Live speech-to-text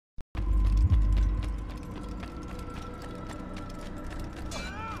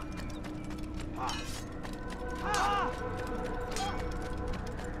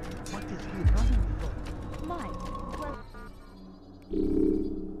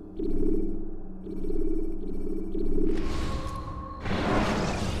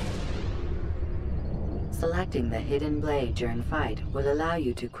Detecting the hidden blade during fight will allow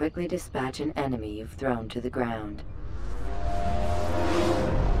you to quickly dispatch an enemy you've thrown to the ground.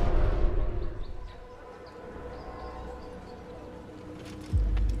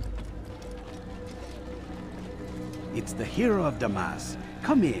 It's the hero of Damas.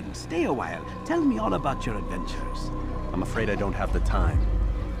 Come in, stay a while. Tell me all about your adventures. I'm afraid I don't have the time.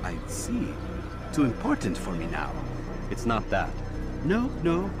 I see. Too important for me now. It's not that. No,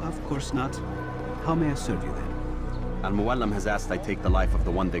 of course not. How may I serve you then? Al-Muallim has asked I take the life of the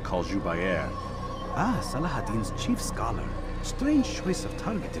one they call Jubayr. Ah, Salah ad-Din's chief scholar. Strange choice of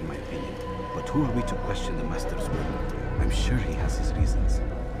target in my opinion. But who are we to question the Master's will? I'm sure he has his reasons.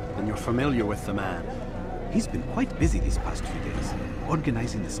 Then you're familiar with the man. He's been quite busy these past few days,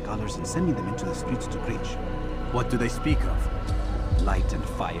 organizing the scholars and sending them into the streets to preach. What do they speak of? Light and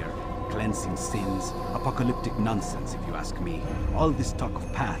fire, cleansing sins, apocalyptic nonsense if you ask me. All this talk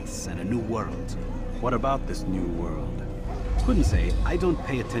of paths and a new world. What about this new world? Couldn't say. I don't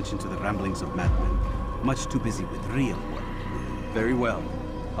pay attention to the ramblings of madmen. Much too busy with real work. Very well.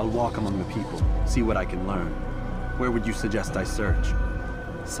 I'll walk among the people, see what I can learn. Where would you suggest I search?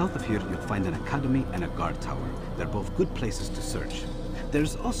 South of here, you'll find an academy and a guard tower. They're both good places to search.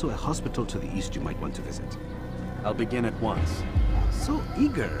 There's also a hospital to the east you might want to visit. I'll begin at once. So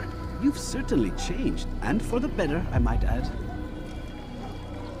eager. You've certainly changed, and for the better, I might add.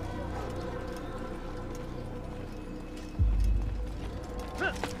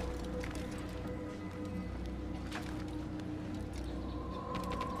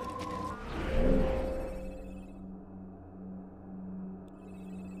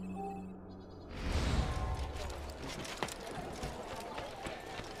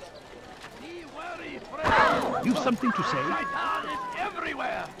 You've something to say? Shaitan is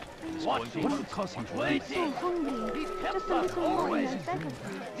everywhere. Watching, What would cause him to leave? waiting. He helps us always.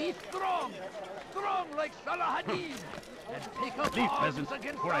 Be strong, strong like Salah ad-Din, and take up Leave, arms peasant,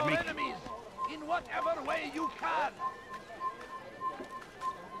 against or I our make you. enemies in whatever way you can.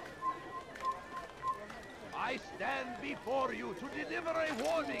 I stand before you to deliver a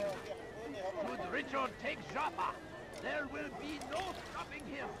warning. Should Richard take Jaffa, there will be no stopping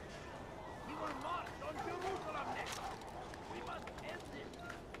him. He will march on Jerusalem next. We must end this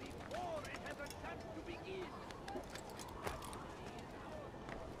before it has a chance to begin.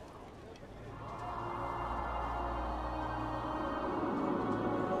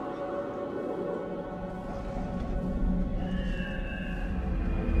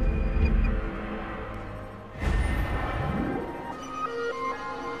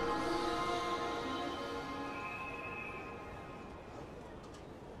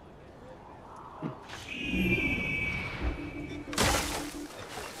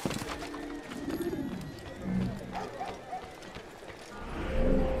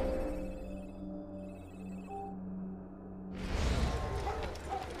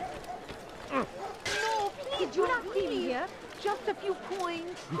 Did you not see me here? Just a few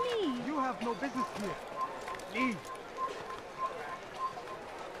coins, please. You have no business here. Leave.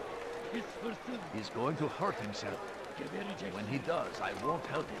 This person is going to hurt himself. When he does, I won't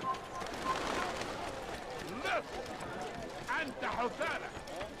help him. Look! أنت حثالة.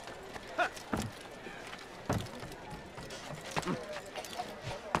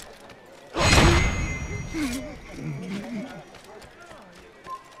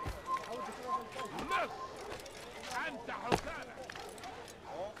 لص! أنت حثالة.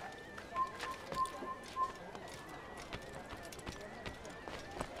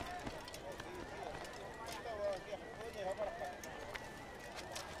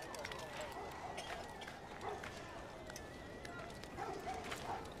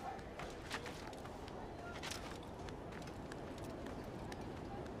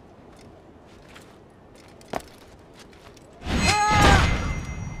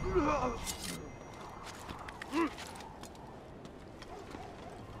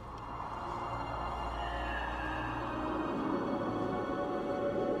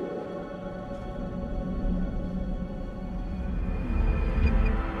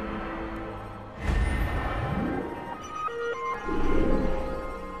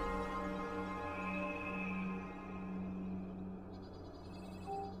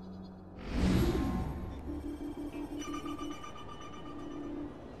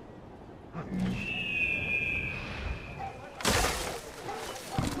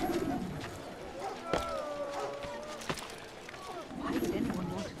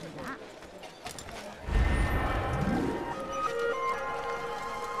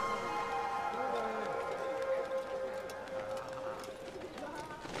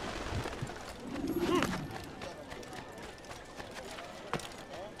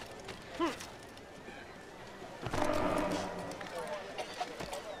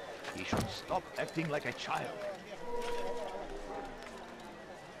 Stop acting like a child.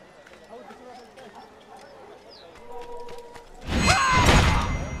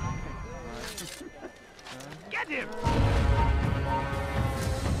 Get him!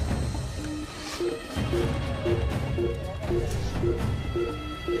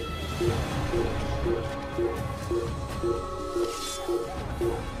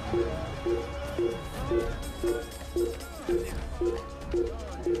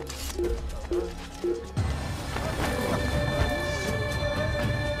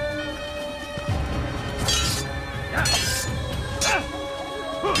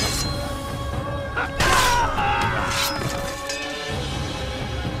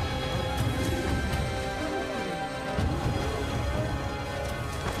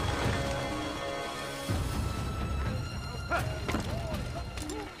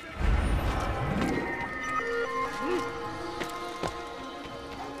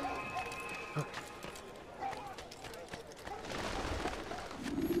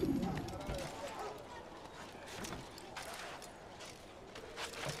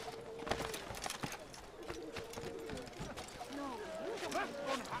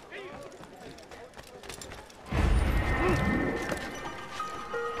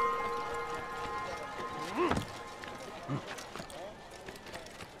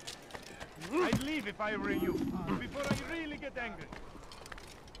 I'd leave if I were you, before I really get angry.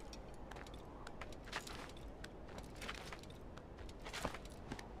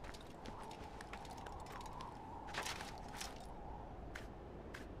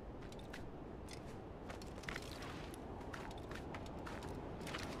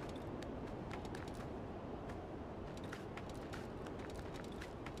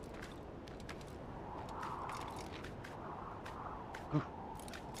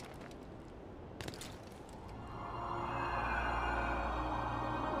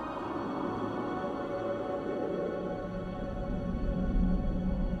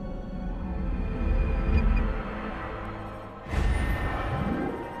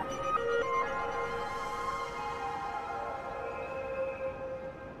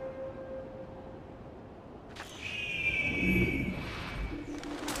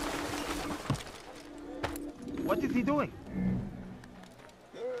 What is he doing?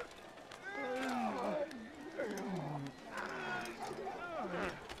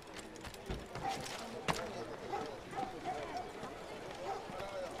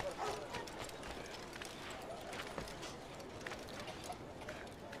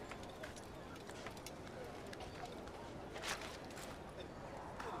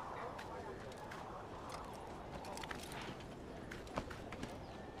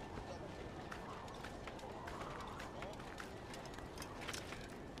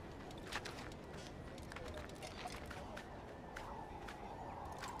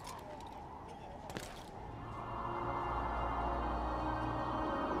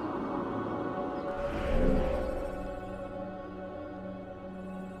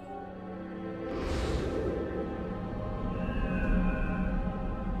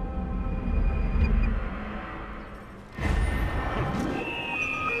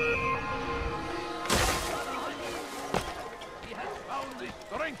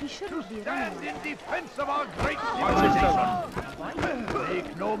 He shouldn't be Stand running. in defense of our great civilization.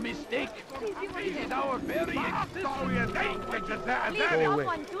 Make no mistake, this is our very existence. Please,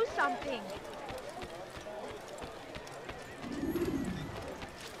 someone do something.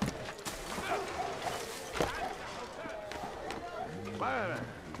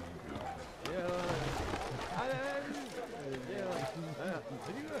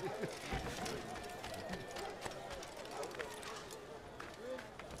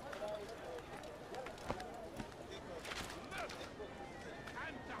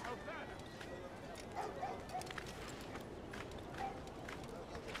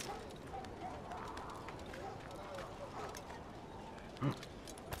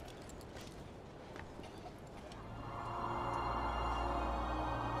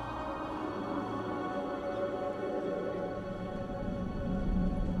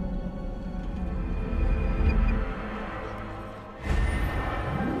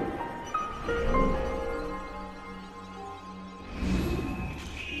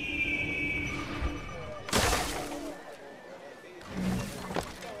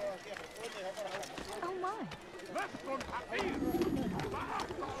 Oh my.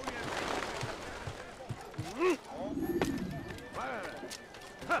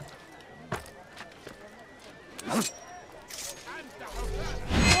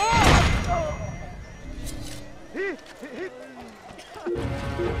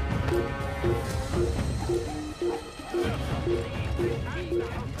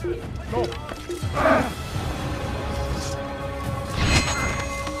 No!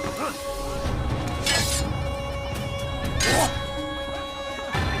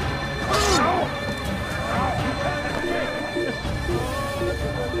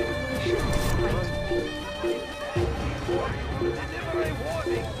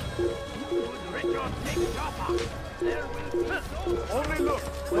 Should Richard take Joppa, there will be no... Only look!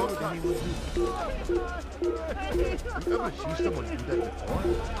 What would anyone do? You ever see someone do that before?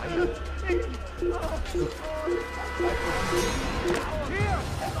 Here!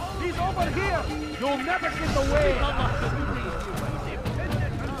 He's over here! You'll never get away!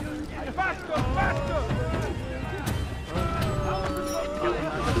 Faster! Faster!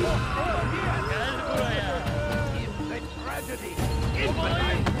 It's a tragedy.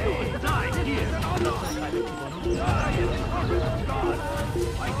 Infidels die here. Die in the service of God.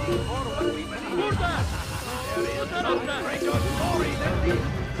 Fighting for what we believe. There is no greater glory than this.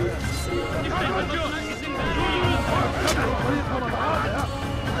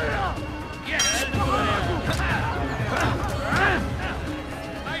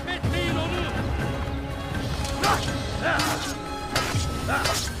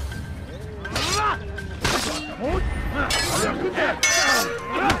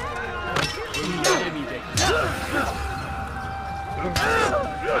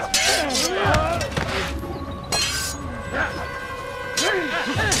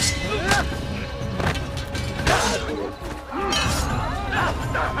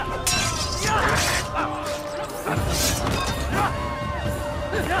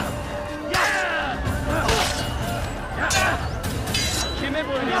 Kime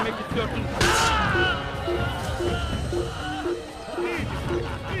boyun eğmek istiyorsun?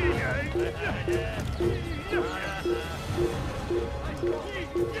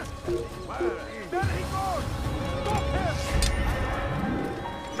 There he goes! Stop him!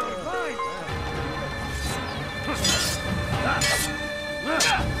 You're mine!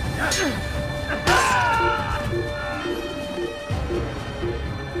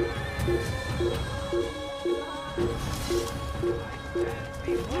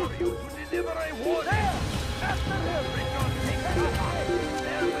 Before you to deliver a warning. After him, Richard take Joppa.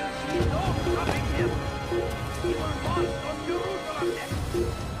 There will be no stopping him. He will march on Jerusalem next.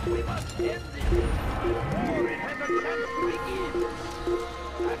 We must end this before it has a chance to begin.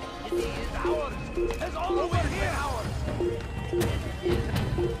 That city is ours, has always been ours.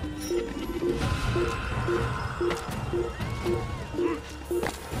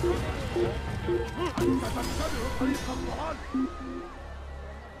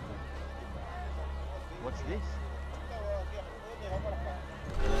 What's this?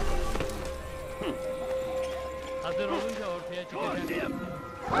 Hazır olunca ortaya Towards çıkacak. him!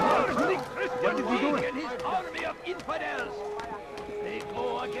 Towards the Christian king and his army of infidels! They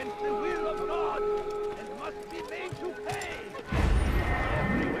go against the will of God and must be made to pay!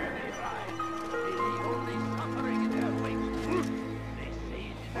 Everywhere they ride, they see only suffering in their wake. They say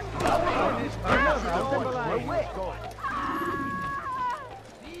it is a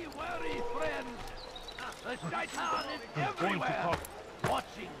Be wary, friends! The Shaitan is everywhere!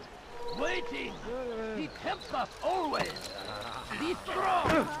 Watching, waiting! He tempts us always! Be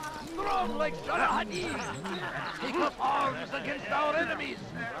strong! Strong like Salahadin! Take up arms against our enemies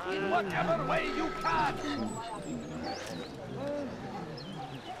in whatever way you can!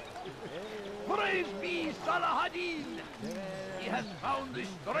 Praise be Salahadin! He has found the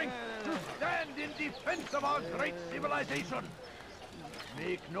strength to stand in defense of our great civilization!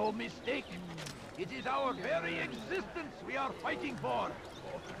 Make no mistake, it is our very existence we are fighting for!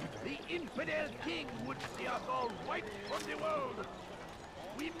 The infidel king would see us all wiped from the world!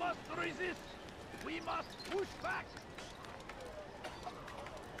 We must resist! We must push back!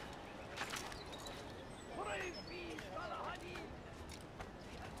 Praise be Salahadin!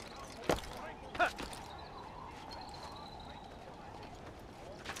 He has found the strength.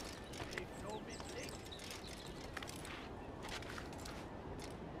 Make no mistake.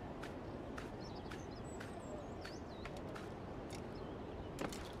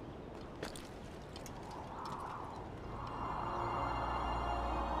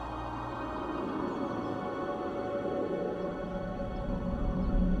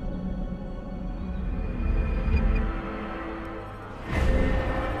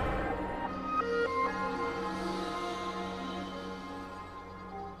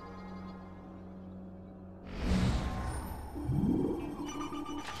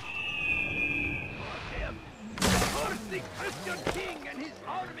 The Christian king and his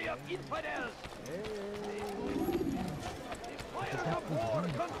army of infidels! The fires of war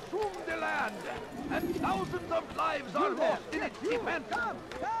consume the land, and thousands of lives are lost in its defense!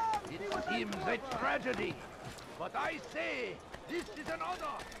 It seems a tragedy, but I say, this is an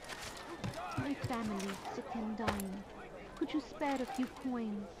honor! My family is sick and dying. Could you spare a few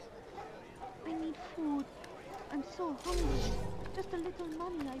coins? I need food. I'm so hungry. Just a little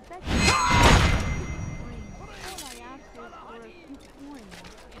money, I beg you. All I ask is for a few coins.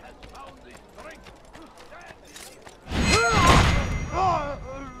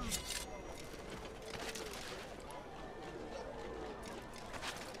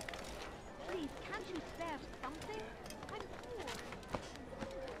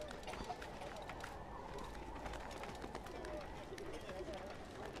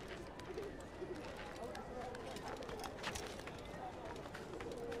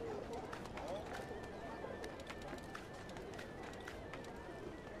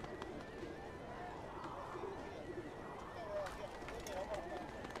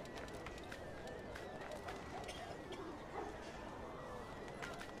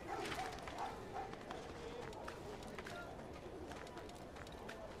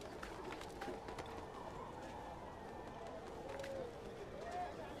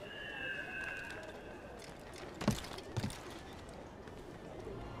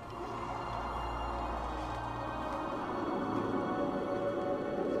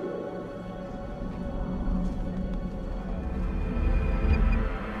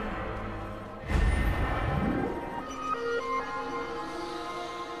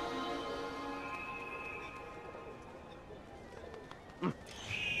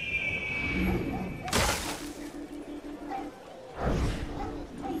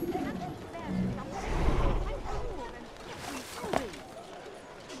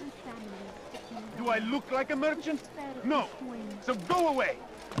 look like a merchant? Spare a No. few coins. So go away.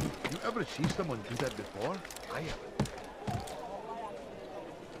 You ever see someone do that before? I haven't.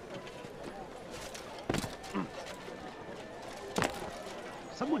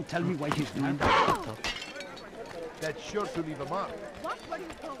 Someone tell me why he's doing that. That's sure to leave a mark.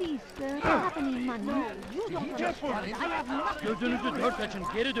 Please, sir, do you have any money? You don't understand. I have nothing. Gözünüzü dört açın,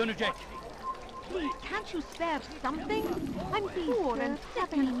 geri dönecek. Please, can't you spare something? I'm poor and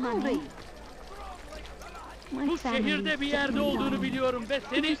sick and hungry. My Bu family şehirde bir is yerde settling olduğunu down. biliyorum ve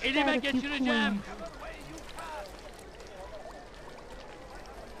Could seni you spare elime a few geçireceğim.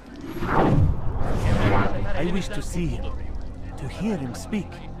 I wish to see him, to hear him speak.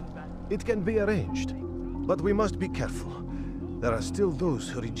 It can be arranged, but we must be careful. There are still those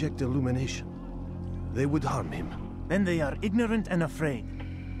who reject illumination. They would harm him. Then they are ignorant and afraid.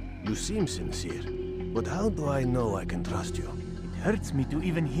 You seem sincere, but how do I know I can trust you? It hurts me to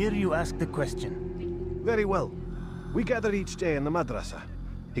even hear you ask the question. Very well. We gather each day in the madrasa.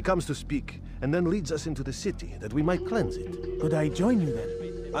 He comes to speak, and then leads us into the city, that we might cleanse it. Could I join you then?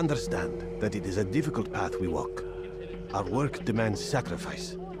 Understand that it is a difficult path we walk. Our work demands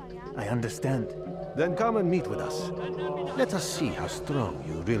sacrifice. I understand. Then come and meet with us. Let us see how strong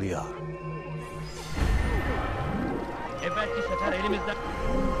you really are. Evvelki sefer elimizden...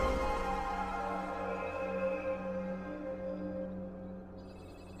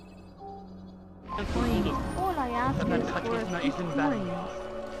 kurtuldu. All I ask Sefer is for a kaçmasına few izin vermiyor. coins.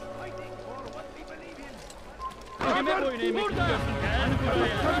 Kime boyun eğmek istiyorsun? Gel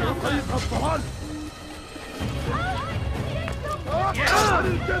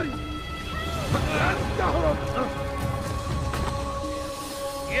buraya.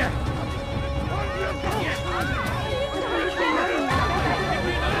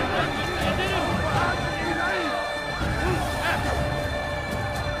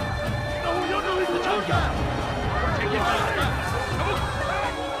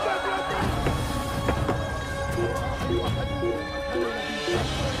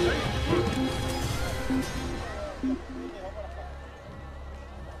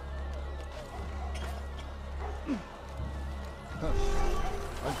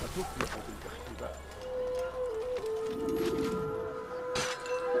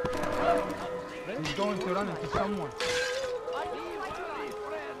 He's going to run into someone. The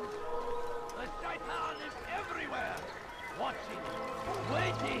Shaitan is everywhere, watching,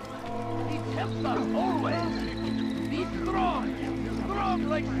 waiting. He tempts us always. Be strong, strong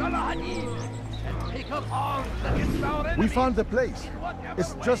like Saladin, and take up arms against our enemies. We found the place.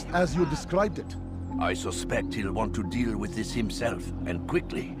 It's just as you described it. I suspect he'll want to deal with this himself, and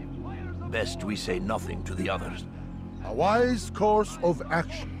quickly. Best we say nothing to the others. A wise course of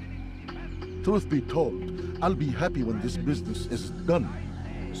action. Truth be told, I'll be happy when this business is done.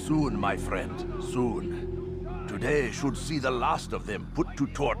 Soon, my friend, soon. Today should see the last of them put to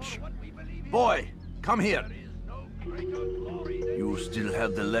torch. Boy, come here. You still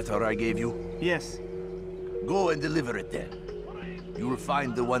have the letter I gave you? Yes. Go and deliver it then. You'll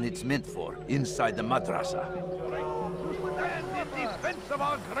find the one it's meant for, inside the madrasa. Stand in defense of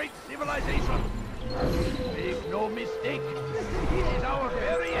our great civilization. Make no mistake, it is our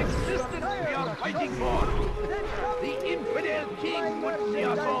very existence we are fighting for. The infidel king would see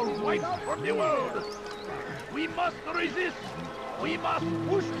us all wiped from the world. We must resist. We must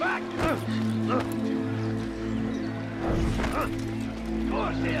push back.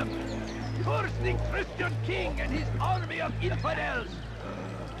 Curse him! Curse the Christian king and his army of infidels!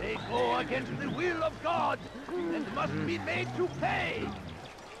 They go against the will of God and must be made to pay.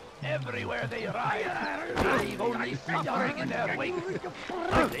 Everywhere they ride, they leave only suffering in their wake.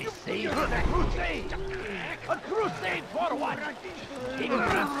 They say it's a crusade. A crusade for what?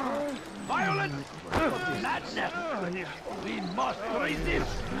 Ignorance, violence, madness. We must resist.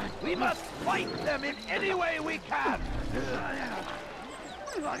 We must fight them in any way we can.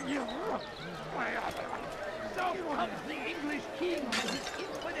 So comes the English king and his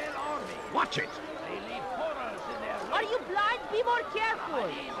infidel army. Watch it! They leave horrors in their wake. Are you blind? Be more careful.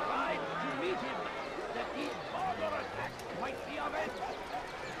 He rides to meet him, that these barbarous acts might be avenged.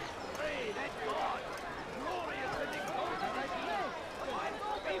 Pray that God, glorious and exalted as he is, might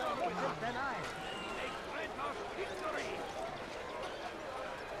favor with us, and he may grant us victory.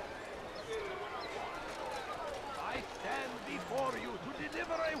 I stand before you to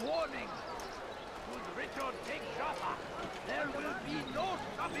deliver a warning. Should Richard take Jaffa, there will be no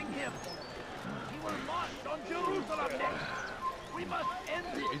stopping him. He will march on Jerusalem next. We must end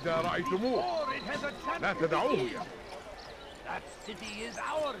it إذا رأيتموه before it has a chance لا to تدعوه. begin. That city is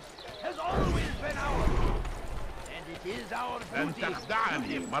ours, has always been ours. And it is our لن duty to تخدعني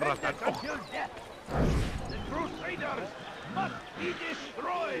defend مرة it أخرى. until death. The Crusaders must be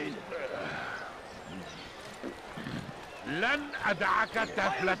destroyed! لن أدعك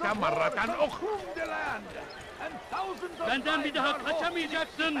تفلت مرة أخرى. The land, and thousands of Benden bir lives daha are lost.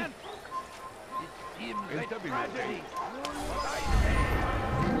 kaçamayacaksın. It seems a tragedy.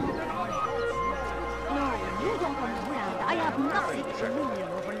 No, you don't understand. I have nothing. Dominion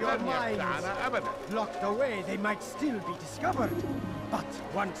over your لن يخدعنا minds. أبدا. Locked away, they might still be discovered. But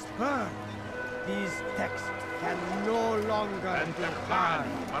once burned, these texts can no longer لن be تخدعني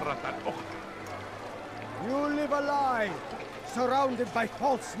harmed. مرة أخرى. You live a lie, surrounded by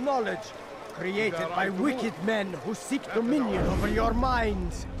false knowledge, created by wicked men who seek dominion over your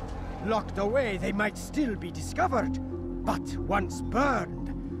minds. Locked away, they might still be discovered. But once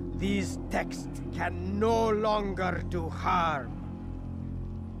burned, these texts can no longer do harm.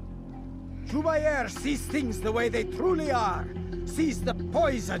 Jubair sees things the way they truly are, sees the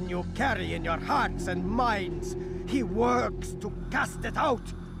poison you carry in your hearts and minds. He works to cast it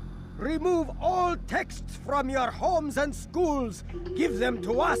out. Remove all texts from your homes and schools. Give them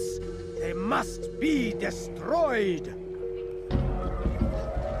to us. They must be destroyed.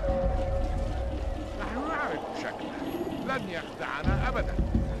 نحن نعرف شكله. لن يخدعنا أبدا.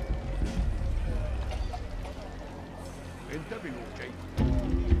 انتبهوا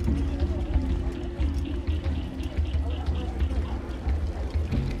جيدا.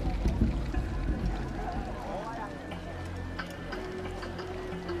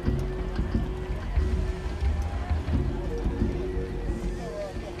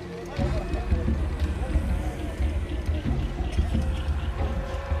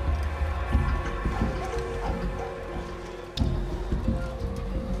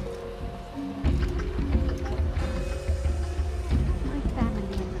 My family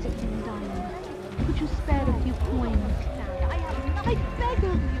is sick and dying. Could you spare a few coins? I beg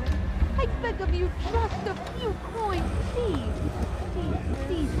of you. I beg of you, just a few coins, please.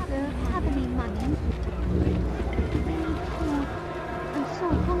 Please, sir, have any money? I need food. I'm so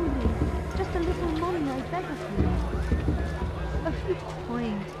hungry. Just a little money, I beg of you. A few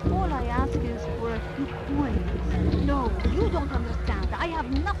coins. All I ask is for a few coins. No, you don't understand. I have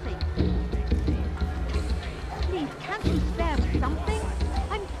nothing. Please, can't you spare something?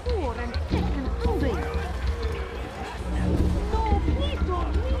 I'm poor and sick and hungry. No, please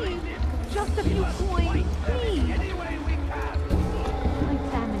don't leave. Just a few coins, please. My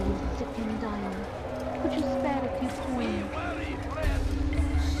family is sick and dying. Could you spare a few coins?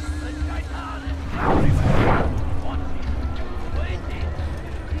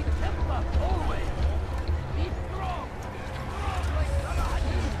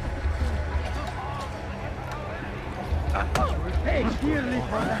 Pay dearly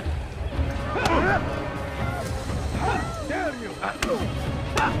for that. How dare you!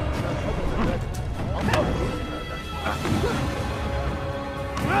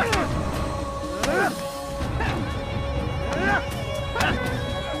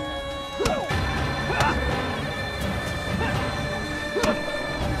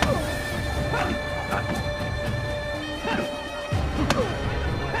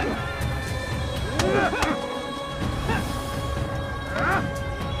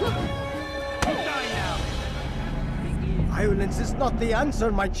 Violence is not the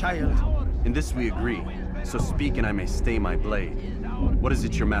answer, my child. In this we agree, so speak and I may stay my blade. What is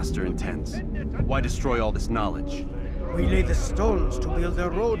it your master intends? Why destroy all this knowledge? We lay the stones to build a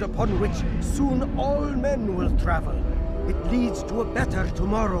road upon which soon all men will travel. It leads to a better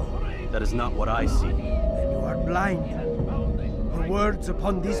tomorrow. That is not what I see. Then you are blind. The words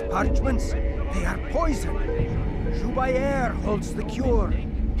upon these parchments, they are poison. Jubair holds the cure.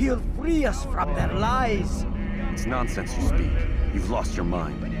 He'll free us from their lies. It's nonsense you speak. You've lost your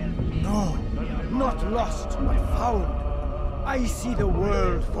mind. No, not lost, but found. I see the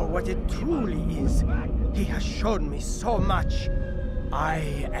world for what it truly is. He has shown me so much. I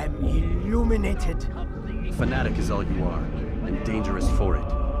am illuminated. Fanatic is all you are, and dangerous for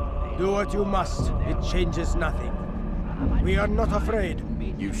it. Do what you must. It changes nothing. We are not afraid.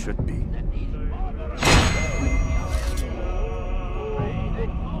 You should be.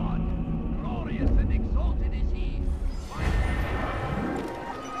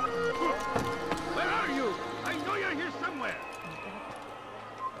 Where are you? I know you're here somewhere.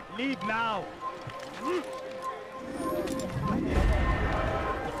 Leave now.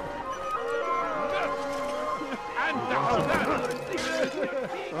 And down that.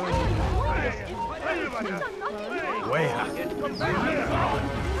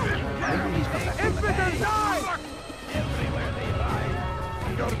 Infidels die! Everywhere they lie.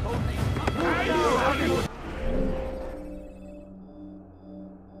 Your bones.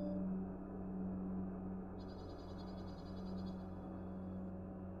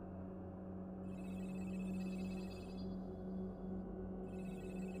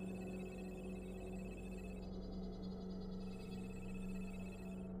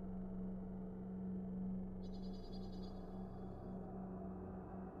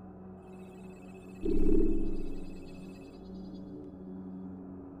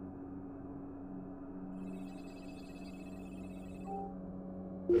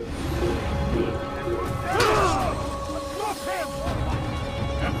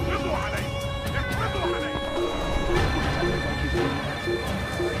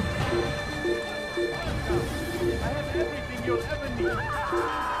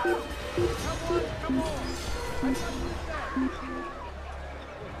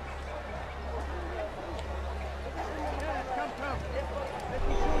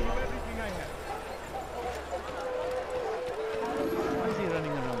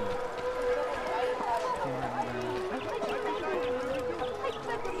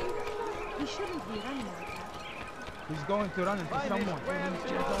 He shouldn't be running like that. He's going to run into someone.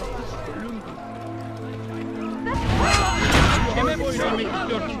 Kime boyun eğmek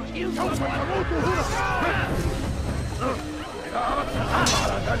istiyorsun?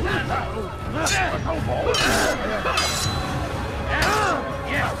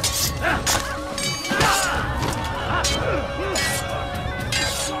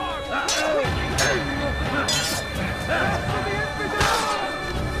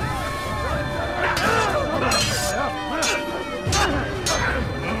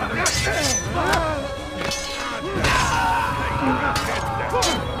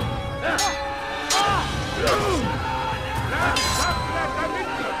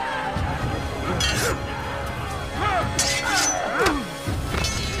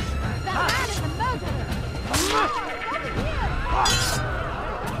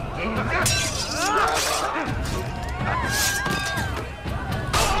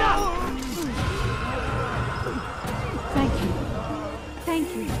 Thank you. Thank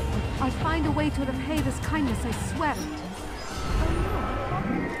you. I'll find a way to repay this kindness, I swear it.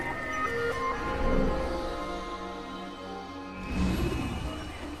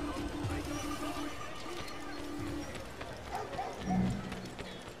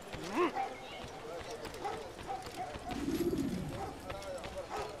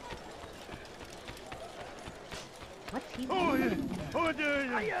 What's he doing?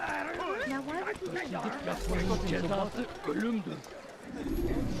 Now why would he be cezası ölümdür.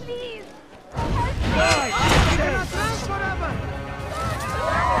 Please!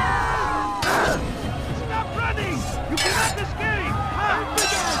 Stop running! You cannot escape!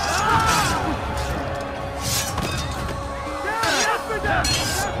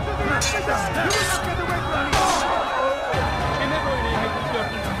 Kime boyun eğmek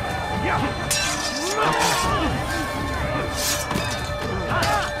istiyorsun?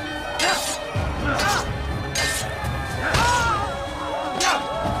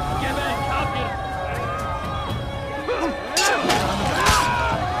 Geber kafir!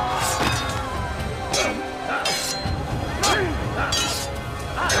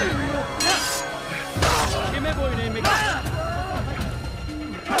 Kime boyun eğmek istiyorsun?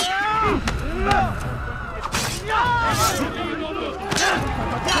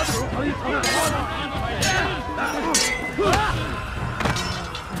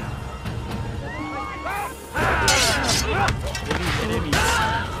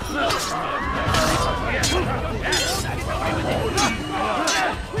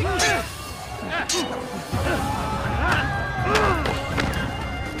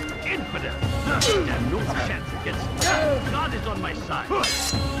 Infidel! Stand no chance against me. God is on my side.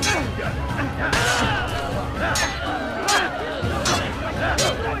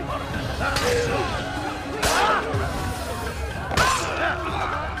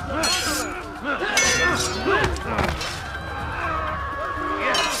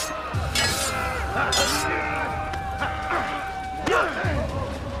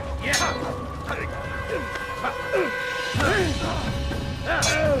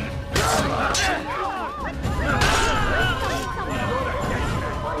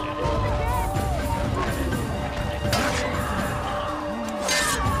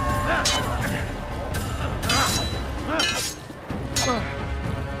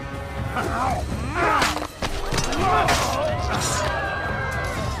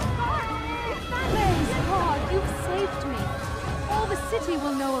 God, you've saved me. All the city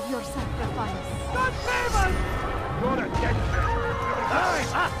will know of your sacrifice. God save us! You're a dead man. You're dying!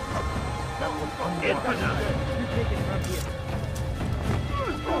 Infidel! You take it from here.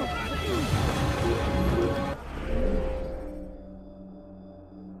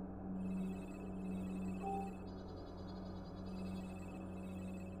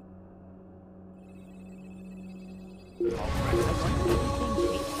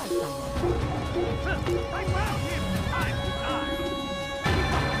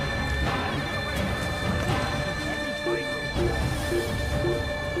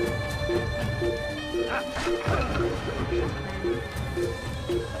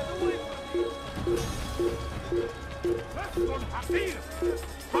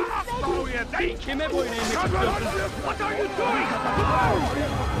 Kime boyun eğmek istiyorsun? What are you doing?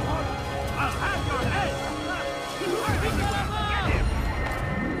 I'll have your head! Get him!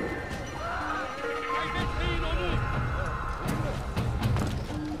 Kaybetmeyin onu!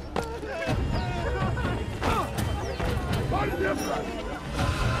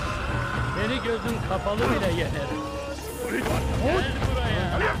 Beni gözün kapalı bile yenerim. Gel buraya!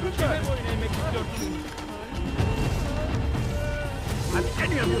 Kime boyun eğmek istiyorsun? Have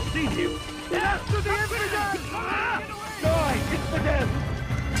any of you seen him? Yes, to the infidel! Die, infidel!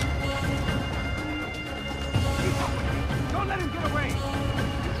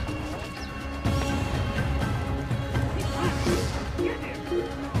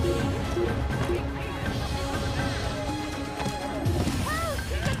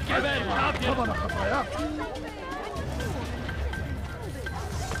 Kafana kafaya.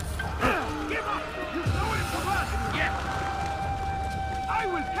 Give up! You know it's the worst! Yes! I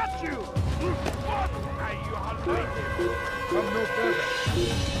will catch you! What? You are late! Come no further.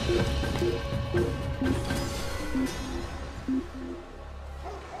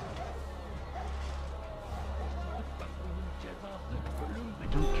 I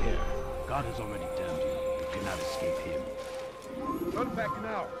don't care. God has already damned you. You cannot escape him. Turn back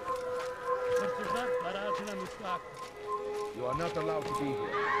now. You are not allowed to be here.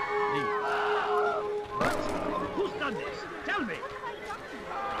 Leave. What? Who's done this? Tell me!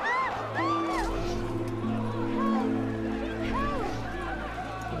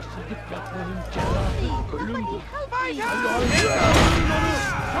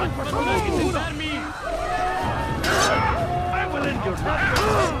 I will end your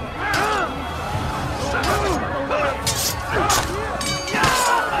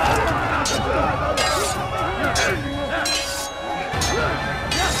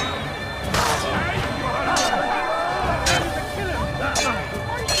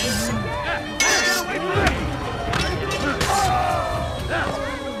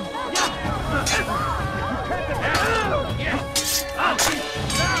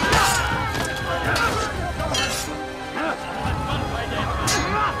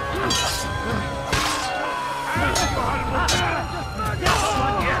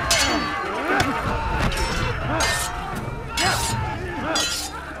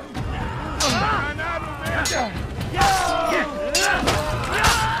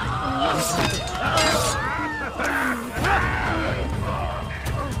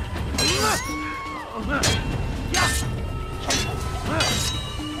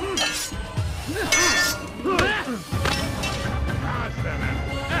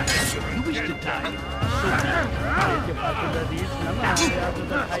You wish to die?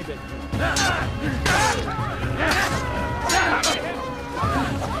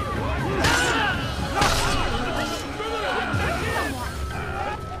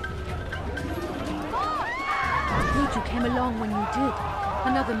 Good you came along when you did.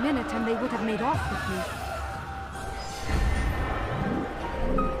 Another minute and they would have made off with me.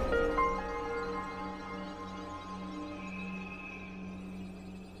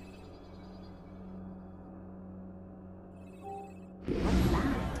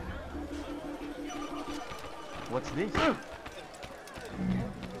 What's this?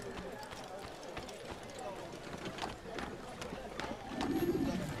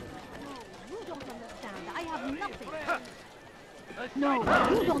 No, you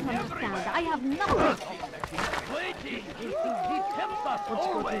don't understand. I have nothing. Waiting! He tempts us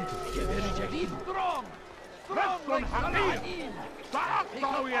always! Be strong! Strong like Saladin!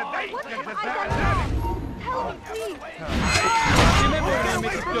 Help me,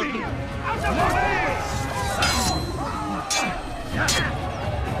 please! Out of the way!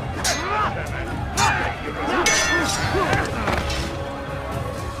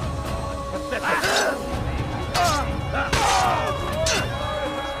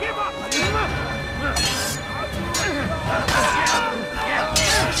 Give up!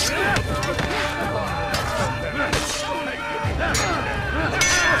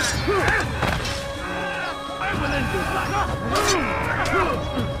 I will end your life!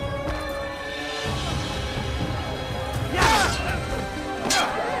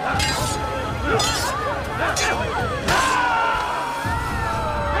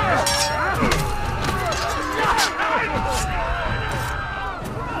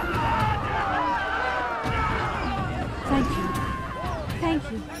 Thank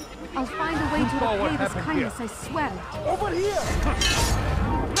you. I'll find a way to repay this kindness, I swear it. Over here!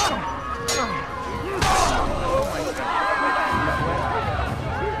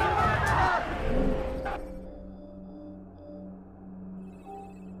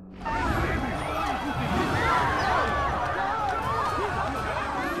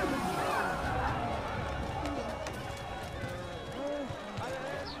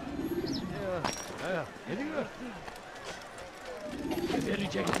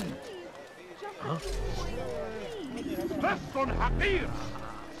 لست حقير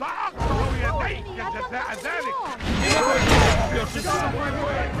سأقطع يديك جزاء ذلك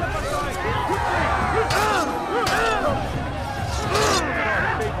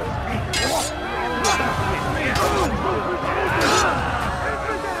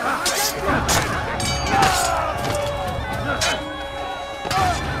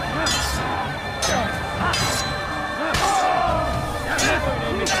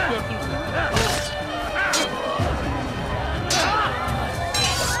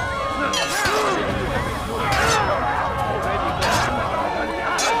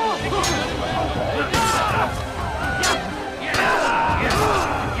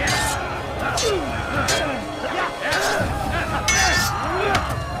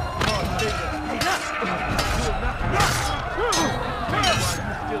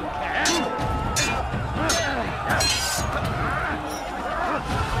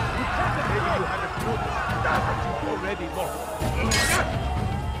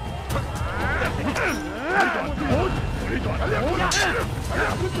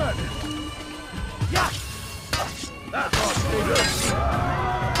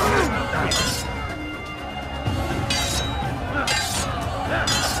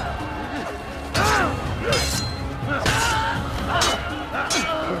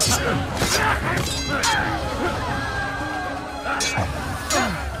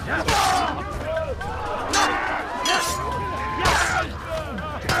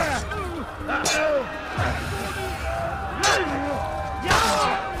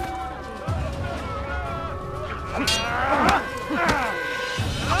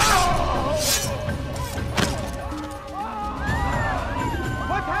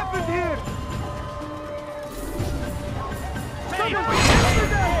What happened here?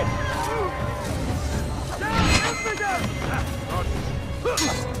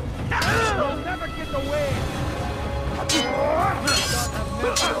 You'll never get away!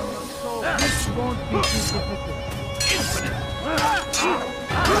 This won't be too difficult. Infinite!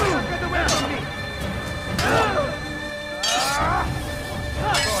 Get away from me!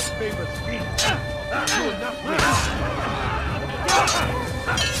 God favors me! Do enough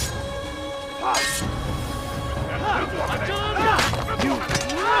You!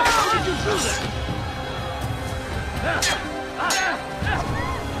 How did you do that?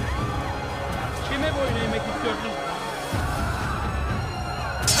 Kime boyun eğmek istiyorsun?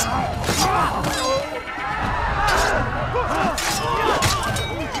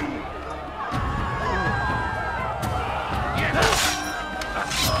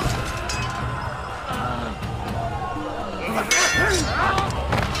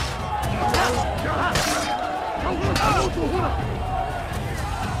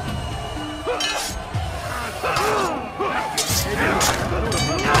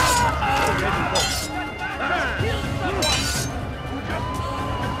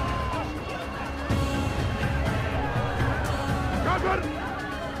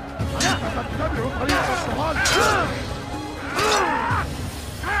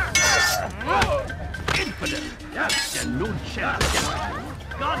 Infidel! Yes, and no chance!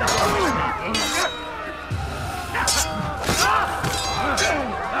 God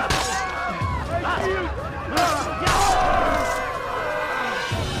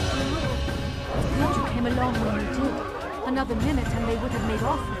Glad you came along when you did. Another minute and they would have made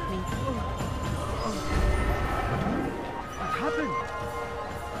off with me. What happened?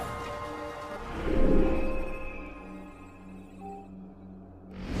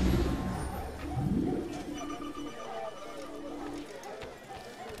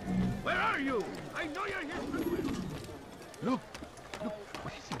 Where are you? I know you're here somewhere. Look,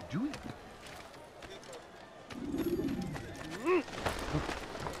 what is he doing?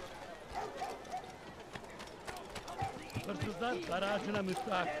 Hırsızlar garajına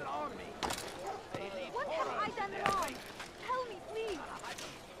müstahak. What have I done wrong? Tell me, please.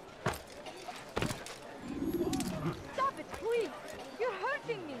 Stop it, please. You're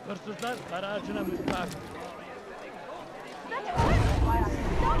hurting me. Hırsızlar garajına müstahak. That hurts.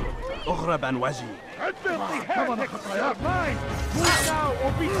 Stop it, please. أخرى بن وجهي. That filthy heretics are mine! Move now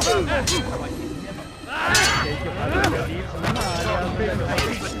or be killed!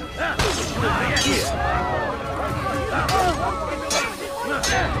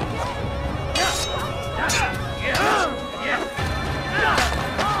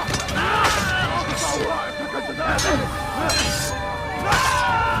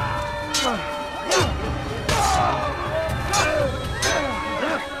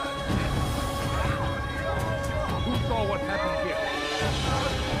 Who saw what happened here?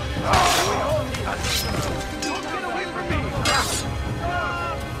 Get away from me!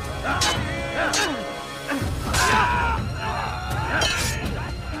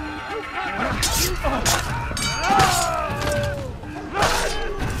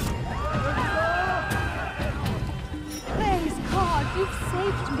 Praise God, you've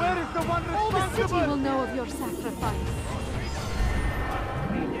saved me. Where is the one All the city responsible? will know of your sacrifice.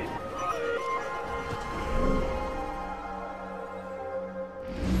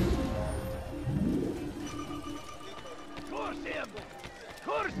 Curse him!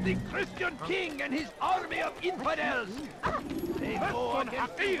 Curse the Christian king and his army of infidels! They go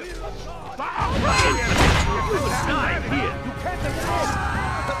against the will of God! Die here! You can't escape!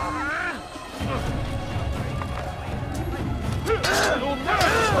 You'll never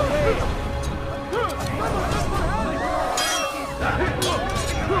get away!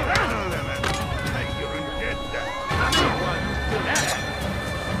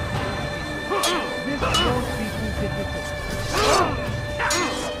 This won't be too difficult.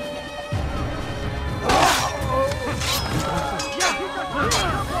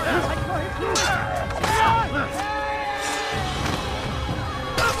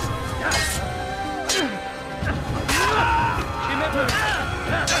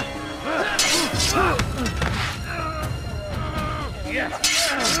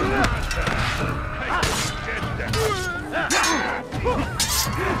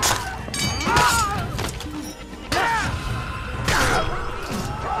 Thank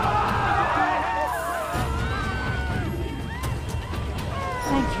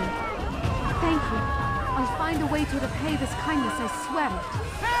you. Thank you. I'll find a way to repay this kindness, I swear it.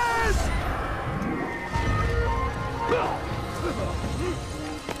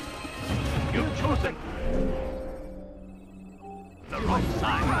 You've chosen the wrong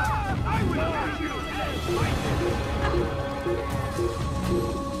side. I will have you.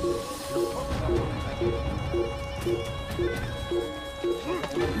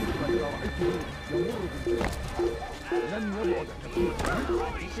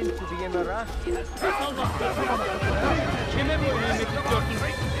 Seems to be in a rush. Kime boyun eğmek istiyorsun?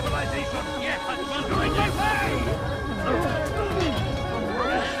 Civilization, yes, I'm going my way.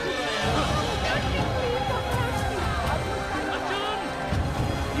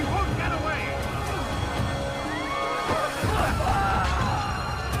 You won't get away.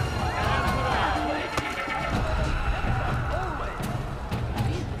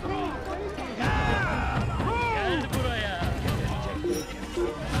 Gel buraya.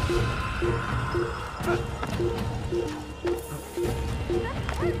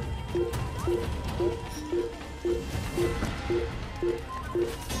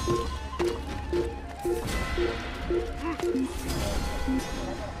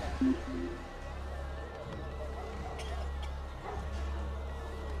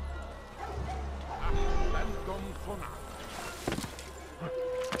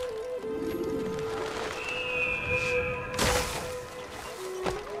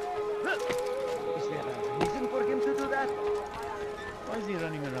 Is there a reason for him to do that? Why is he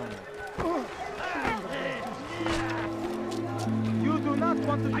running around? You do not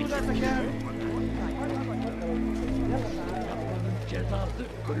want to do that again. Cezası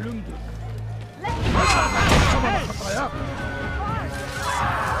ölümdür.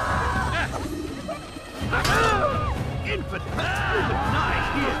 Infant! Nice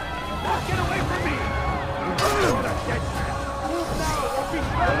here! Get away from me!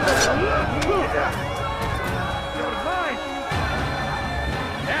 You're mine!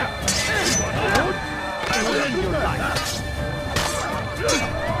 Yeah! End your life!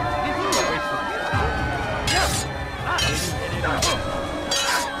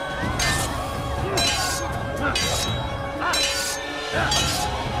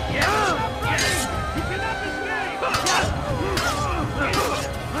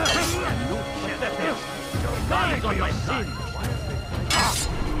 God is on my side.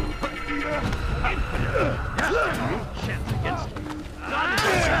 No chance against him. God is on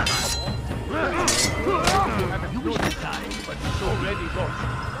my side. You wish to die, but it's already lost.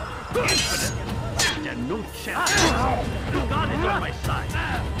 Infinite. There's no chance. God is on my side.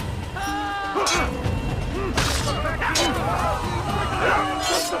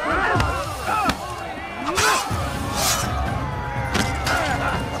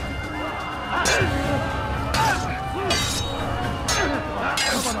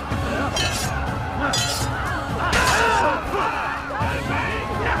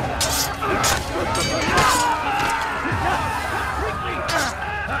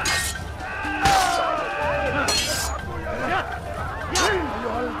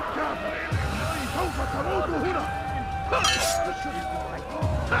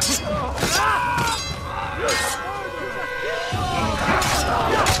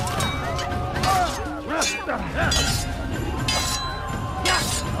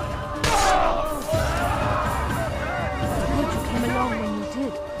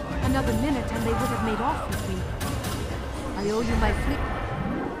 Another minute and they would have made off with me. I owe you my flick.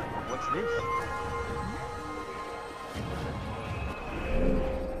 What's this?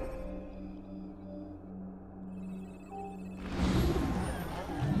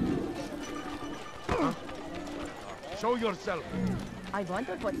 Huh? Show yourself. I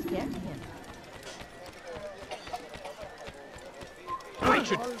wondered what scared him. I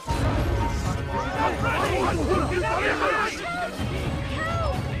should...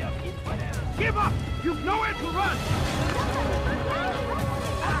 Give up! You've nowhere to run!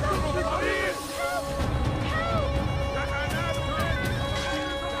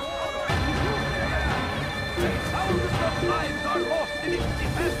 Thousands of lives are lost in its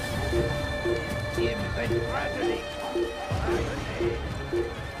defense! Invent tragedy!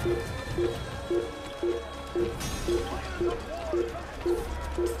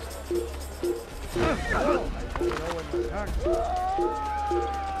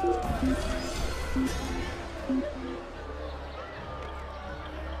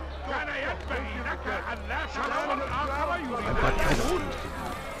 كان ينبغي لك أن لا ترى الآخر يريد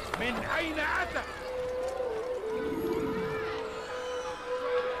من أين أتى؟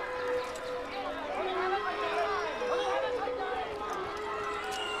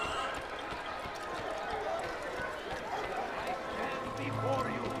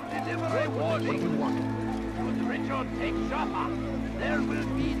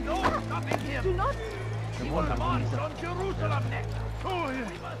 will march on Jerusalem next.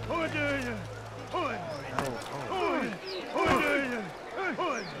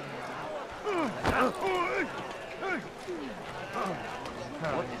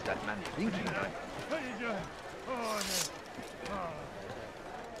 What is that man thinking of?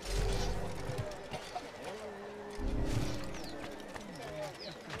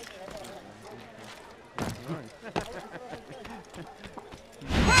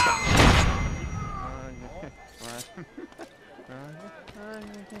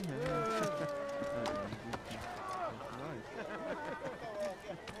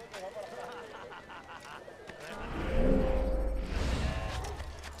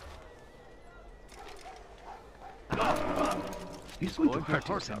 He's going to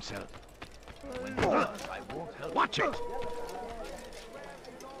hurt himself. Watch it!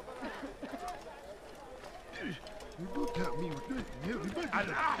 Look at me with this.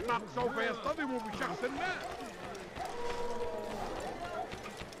 الأحمق سوف يصطدم بشخص ما.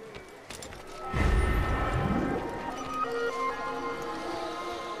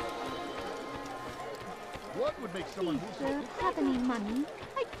 What would make someone who Sir, have any money?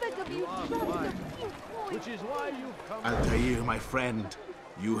 I beg of you, just a few coins. Which is why you've come. Altair, my friend,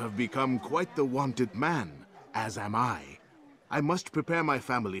 you have become quite the wanted man, as am I. I must prepare my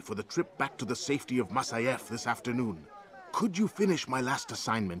family for the trip back to the safety of Masyaf this afternoon. Could you finish my last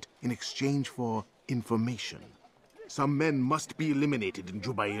assignment in exchange for information? Some men must be eliminated in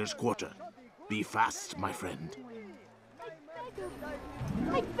Jubair's quarter. Be fast, my friend.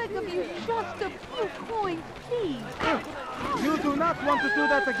 I beg of you, just a few coins, please. You do not want to do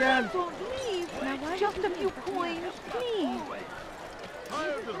that again. Don't leave. Now, just a few coins, please.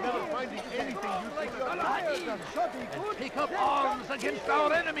 Tired of never finding anything useful. And pick up arms against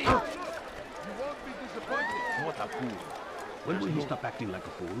our enemies. You won't be disappointed. What a fool. When will he stop acting like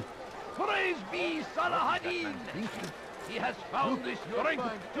a fool? Praise be Salah-ad-Din! He has found the strength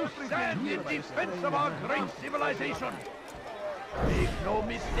to stand in defense of our great civilization. Make no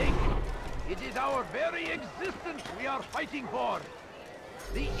mistake, it is our very existence we are fighting for.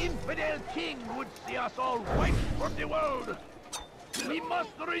 The infidel king would see us all wiped from the world. We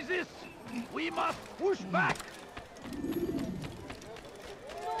must resist. We must push back.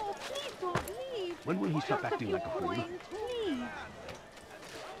 No, please don't leave. When will he stop acting like a fool? Coins, please.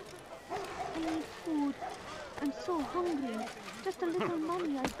 I need food. I'm so hungry. Just a little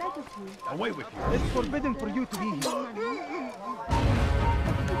money, I beg of you. Away with you. It's forbidden for you to be here.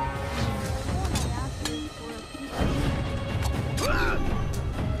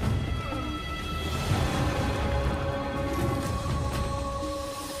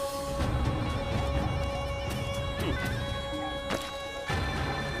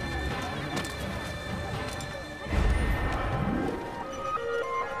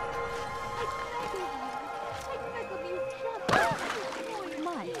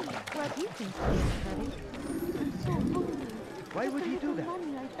 Why would he do that?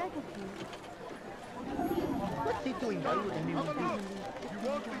 Money, I beg of you. What's he doing? Why would anyone do that? You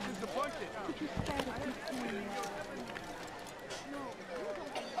won't be disappointed. Could you spare a few coins? No,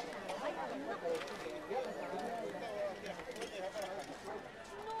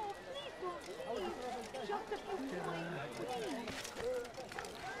 please don't leave. Just a few coins, please.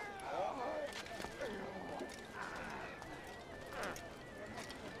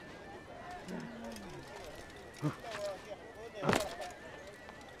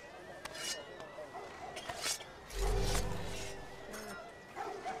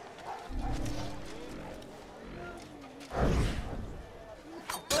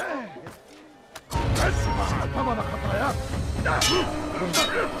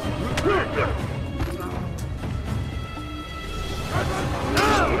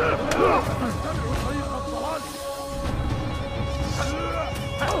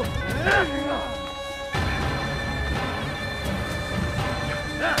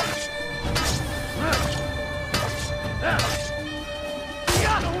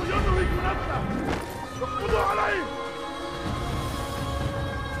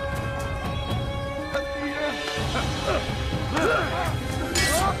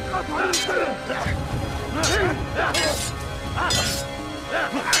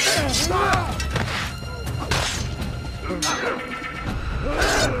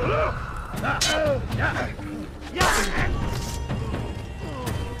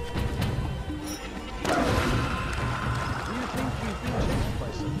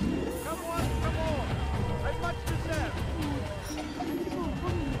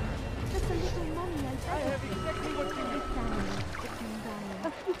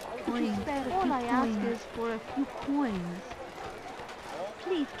 All I ask is for a few coins.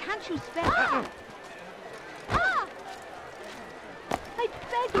 Please, can't you spare?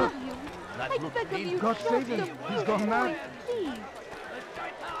 beg of you. I beg of you, God just save him. a He's few gone mad. coins, please.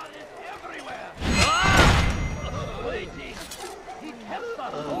 Waiting. He helps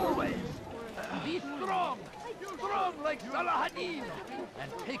us always. Be strong. Strong like Salahadin.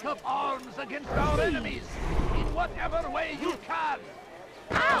 And take up arms against our enemies in whatever way you can.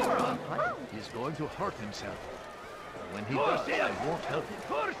 He's going to hurt himself. When he Curse does, him. I won't help him.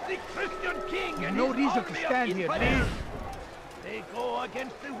 Curse the Christian king and No his reason to army of stand here, infidels. They go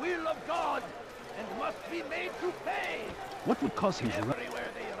against the will of God and must be made to pay. What would cause him to run? Everywhere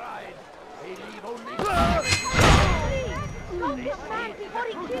they ride, they leave only... Stop this man before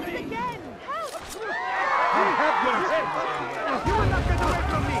he kills again! Help! I have your head! You will not get away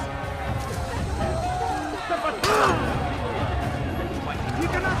from me! You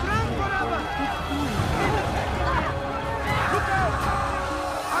cannot run forever! Look out!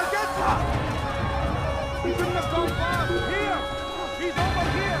 I'll get you! He shouldn't have gone far! Here! He's over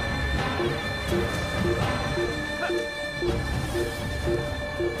here!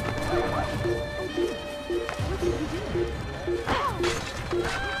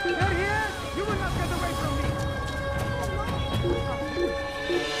 They're here! You will not get away from me!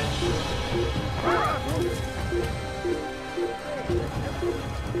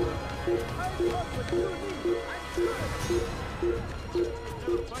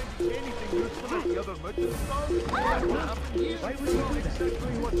 Anything useful at the other merchant stalls? Why would you do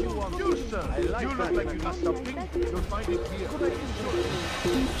exactly what you want? You, sir. You look like you need something. You'll find it here.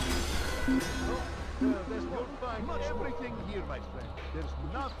 You'll find everything here, my friend. There's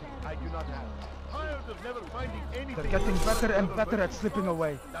nothing I do not have. Tired of never finding anything. They're getting better and better at slipping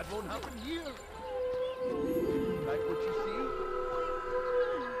away. That won't happen here. Like what you see?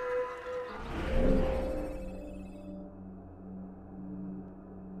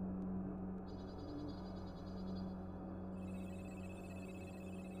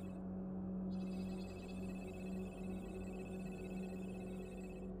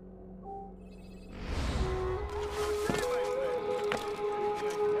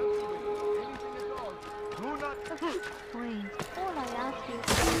 Wayne, all I ask is...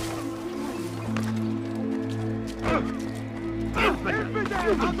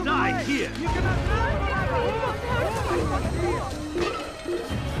 You will die here! You cannot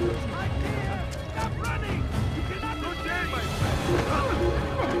Stop running! You cannot go there, my friend!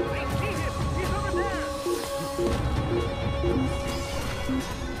 I see him! He's over there!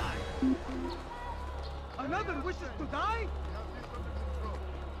 Another wishes to die?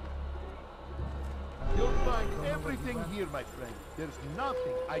 You'll find everything here, my friend. There's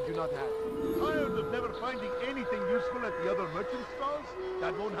nothing I do not have. Tired of never finding anything useful at the other merchant stalls?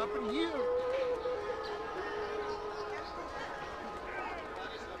 That won't happen here.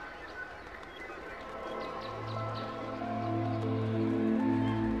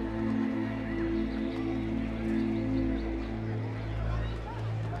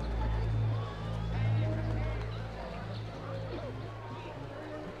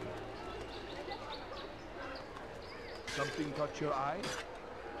 Something caught your eye?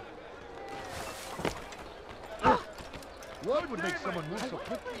 What would make someone move so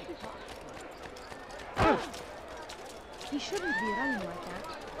quickly? He shouldn't be running like that.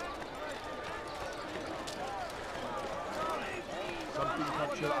 Something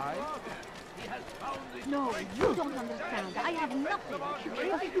caught your eye? No, you don't understand. I have nothing.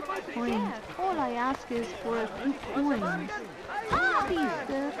 Wayne, all I ask is for a few coins. Please,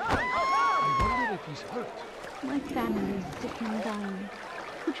 sir. I wonder if he's hurt. My family is sick and dying.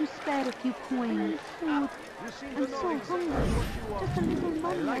 Could you spare a few coins? Food? I'm so hungry. Just a little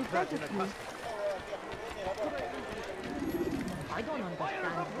money, I beg of you. I don't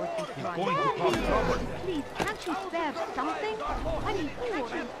understand what he's trying going to to cause trouble. Please, can't you spare something? I need food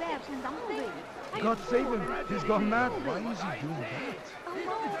and spare something. God save him. He's gone mad. Why is he doing that?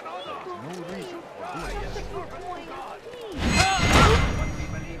 No reason. Just a few coins, please.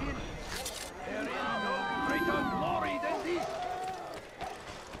 There is no greater glory than this!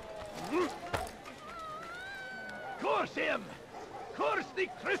 Curse him! Curse the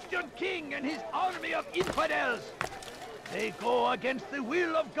Christian king and his army of infidels! They go against the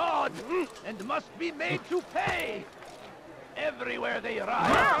will of God and must be made to pay! Everywhere they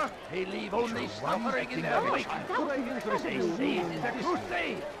ride, they leave only suffering in their wake. They say it is a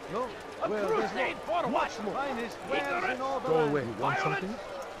crusade! A crusade for what? Ignorance? Go away. Want Violence? something?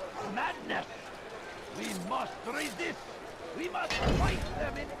 Madness! We must resist! We must fight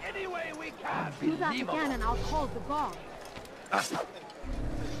them in any way we can! Do that again and I'll call the guard.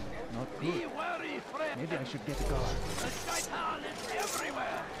 Not Be good. wary, friend! Maybe I should get a guard. The shaitan is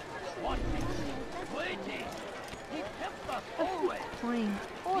everywhere! Watching, waiting! He tempts us always! Wayne,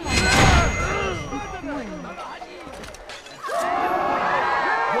 All I ask is coins.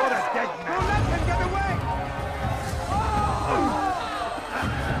 You're a dead man. Don't let him get away!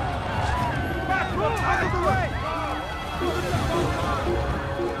 Back, look, out of the way!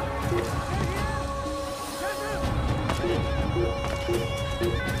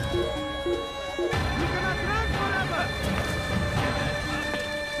 You cannot run forever!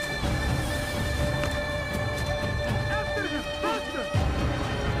 After him, faster!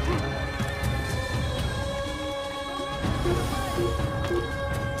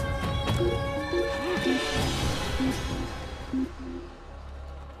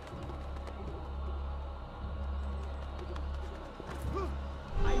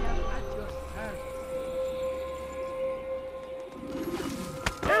 I am at your service.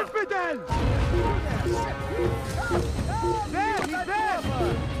 Infidel! There, he's there!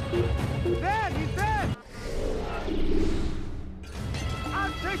 There, he's there!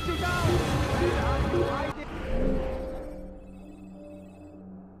 I'll take you down! Where are you hiding?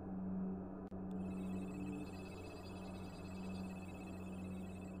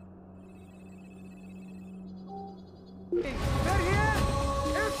 They're here!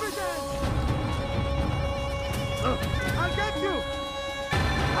 Infidel! I'll get you!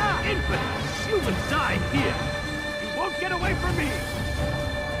 Infidels! You will die here! You won't get away from me!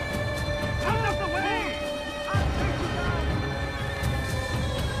 Out of the way! I'll take you down!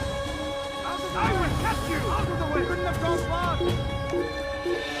 I will catch you! Out of the way! Couldn't have gone far!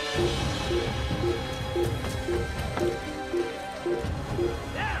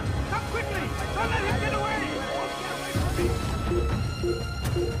 There! Come quickly! Don't let him get away! You won't get away from me!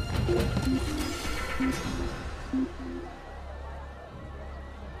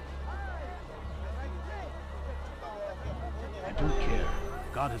 I don't care.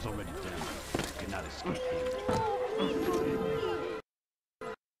 God has already done it. I cannot escape him.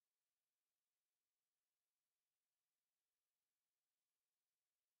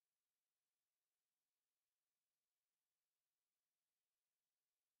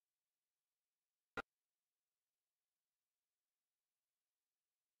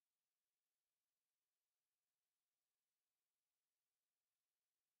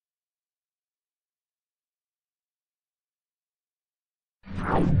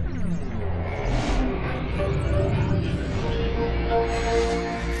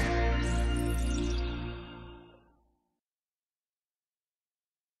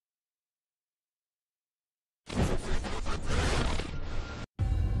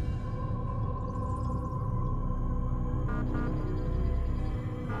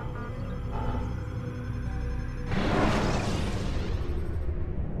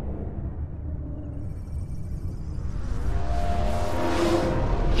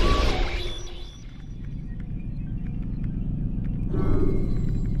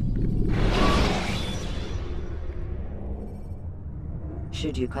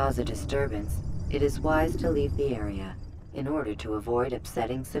 Should you cause a disturbance, it is wise to leave the area in order to avoid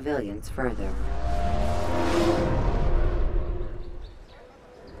upsetting civilians further.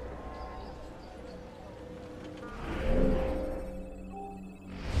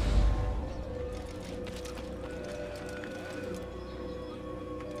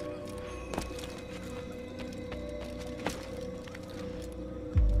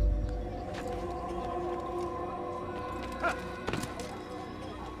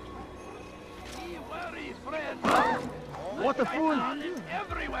 What a fool!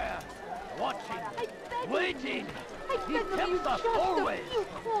 Everywhere! Watching! Waiting! I He beg of you, tempts us just always! a few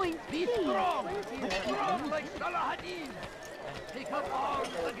coins, Be please. strong! Strong like Salahadin! And take up arms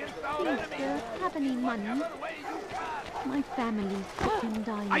against our Please, enemies! sir, have any money? My family's sick and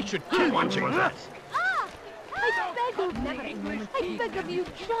dying. I should kill watching that! Ah! I beg of you! I beg of you,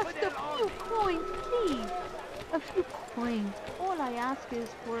 just a few coins, please! A few coins. All I ask is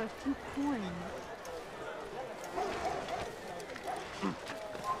for a few coins.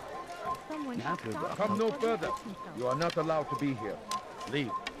 Someone should stop Come me no before further. they hurt themselves. You are not allowed to be here.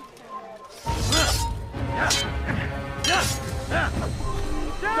 Leave.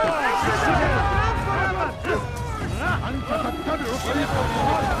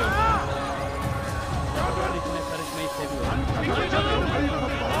 Adaletine karışmayı seviyorum.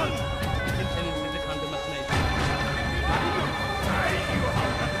 Kimsenin sizi kandırmasına izin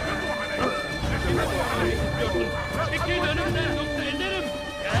Çekil önümden yoksa ederim.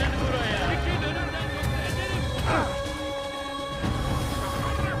 Gel buraya. Çekil önümden yoksa ederim.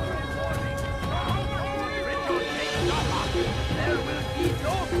 There will be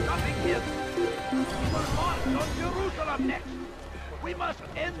no stopping him! We will march on Jerusalem next! We must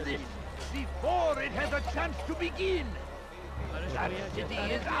end this before it has a chance to begin! That city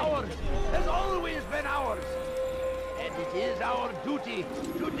is ours, has always been ours. And it is our duty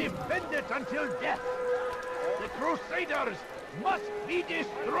to defend it until death. The Crusaders must be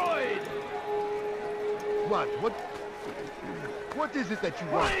destroyed. What is it that you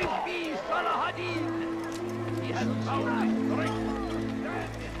want? Praise be Salah-ad-Din! He has found the strength to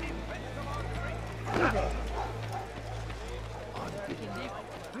stand in defense of our great...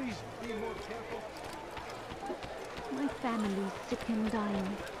 Please be more careful. My family's sick and dying.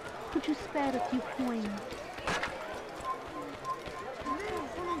 Could you spare a few coins?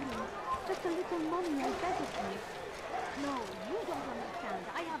 Just a little money, I beg of you. No, you don't understand.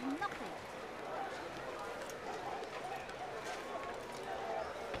 I have nothing.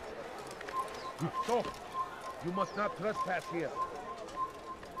 So, you must not trespass here.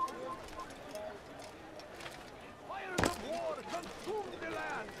 Fires of war consumed the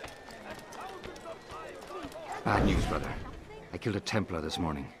land, and thousands of lives... Bad news, brother. I killed a Templar this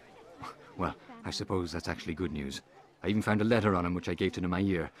morning. Well, I suppose that's actually good news. I even found a letter on him which I gave to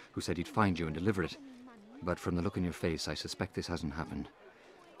Nemair, who said he'd find you and deliver it. But from the look in your face, I suspect this hasn't happened.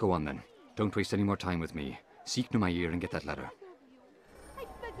 Go on then. Don't waste any more time with me. Seek Nemair and get that letter. I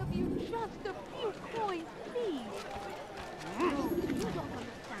beg of you, just a few coins, please. No, you don't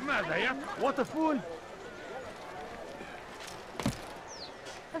understand. What a fool!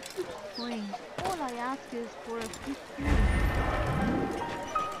 A few coins. All I ask is for a few coins.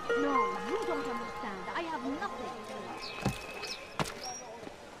 No, you don't understand. I have nothing.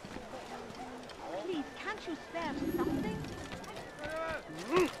 Please, can't you spare something?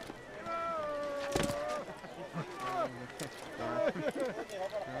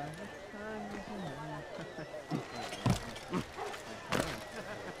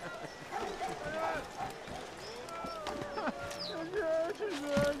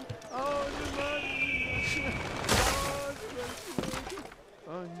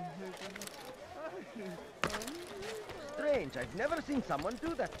 Strange, I've never seen someone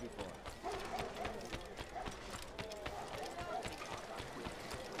do that before.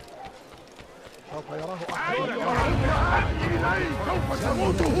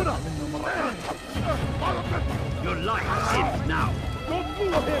 Your life ends now. Don't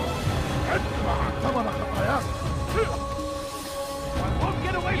move him! Won't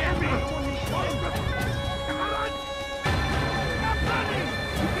get away from me! Come on! Stop running!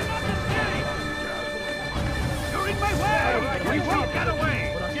 You cannot escape! You're in my way! You won't get away!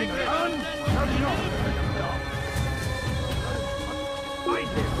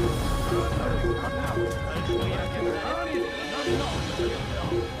 Fight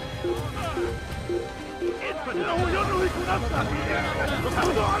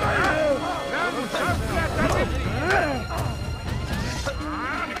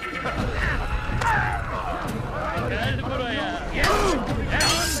Gel buraya.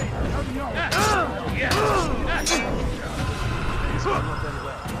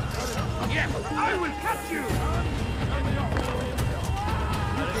 I will catch you!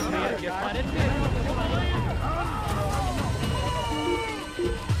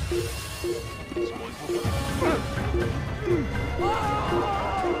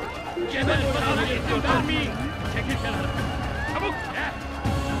 Geber bana izin vermeyin. Çekil kenara. Çabuk.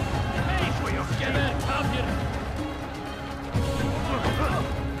 Geber kafir.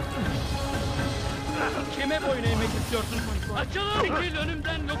 Kime boyun eğmek istiyorsun? Açılın. Çekil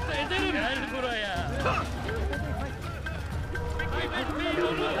önümden yoksa ederim. Gel buraya. Kaybetmeyin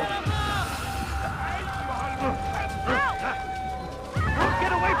onu.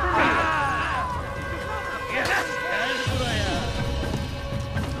 Get away from me! Gel buraya.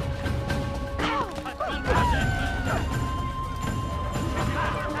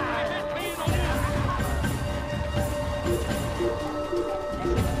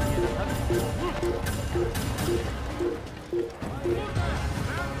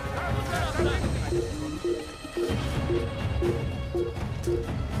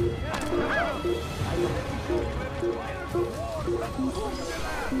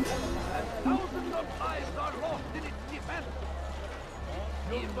 Thousands of lives are lost in its defense.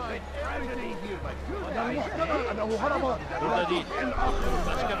 You'll find tragedy here, my Burada değil.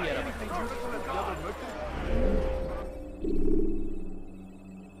 Başka bir yere bak.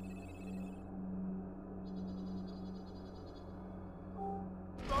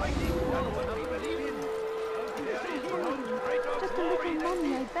 Just a little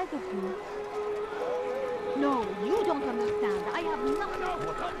money, I beg of you. No, you don't understand. I have nothing.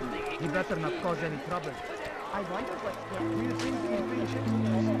 You better not cause any trouble. I wonder what's there.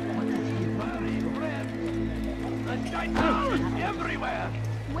 The dinosaurs everywhere!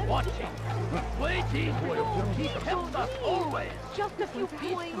 Watching, waiting. He helps us always. Just a few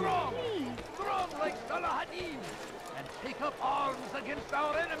coins, strong, please. strong like Salahadin, and take up arms against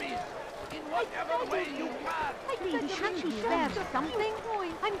our enemies in whatever way you can. Please, can't you spare something?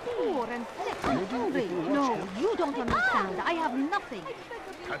 I'm poor and sick and hungry. No, you don't understand. I have nothing.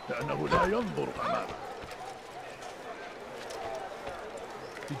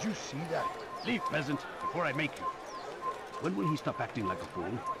 Did you see that? Leave, peasant, before I make you. When will he stop acting like a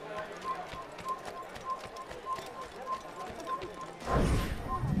fool?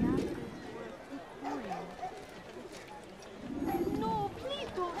 No, please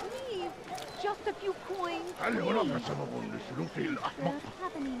don't leave. Just a few coins. هل please. هناك سبب لسلوك الأحمق؟ Don't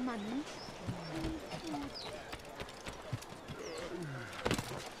have any money.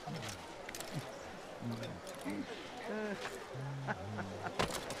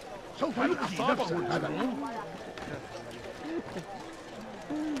 سوف يؤذي نفسه هذا.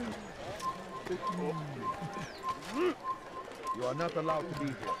 You are not allowed to be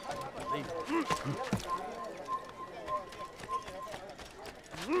here.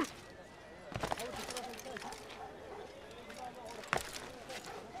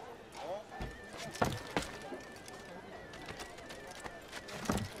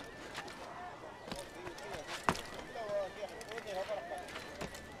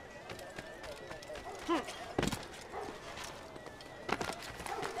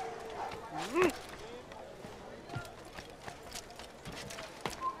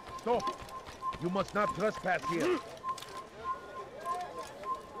 Stop! You must not trespass here.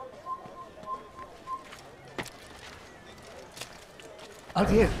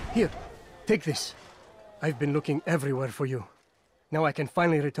 Altair, here. Take this. I've been looking everywhere for you. Now I can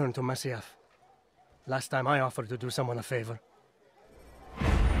finally return to Masyaf. Last time I offered to do someone a favor.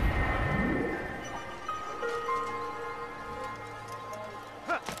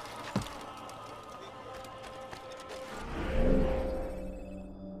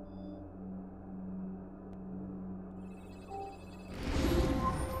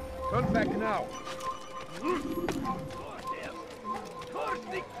 Turn back now. Curse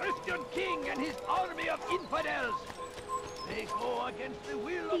the Christian king and his army of infidels. They go against the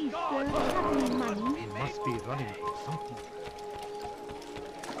will of God. He must be running from something.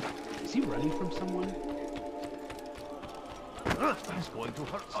 Is he running from someone? He's going to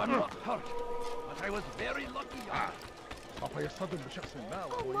hurt. I'm not hurt, but I was very lucky. سوف يصطدم بشخص ما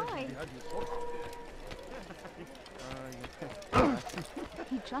وهو يجري بهذه السرعة.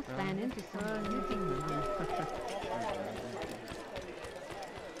 He just ran into someone.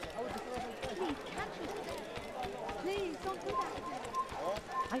 Please, don't do that.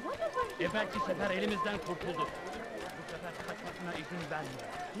 I wonder where Evvelki sefer elimizden kurtulduk. Bu sefer kaçmasına izin vermiyor.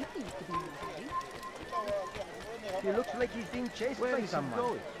 he seems to be in a hurry. He looks like he's being chased by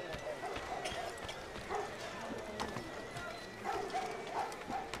someone.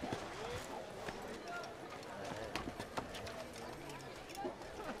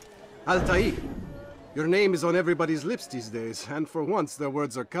 Altair, your name is on everybody's lips these days, and for once their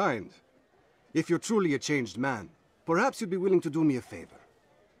words are kind. If you're truly a changed man, perhaps you'd be willing to do me a favor.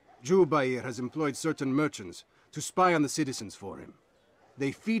 Jubair has employed certain merchants to spy on the citizens for him.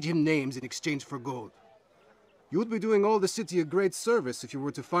 They feed him names in exchange for gold. You'd be doing all the city a great service if you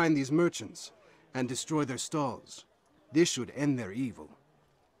were to find these merchants and destroy their stalls. This should end their evil.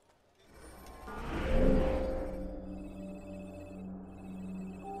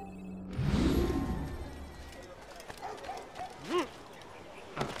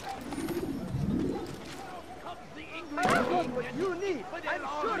 You need. I'm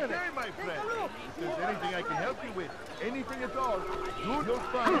sure of it. My friend. If there's anything I can help you with, anything at all, you'll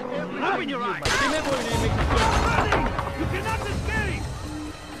find everything. Open your eyes. You cannot escape.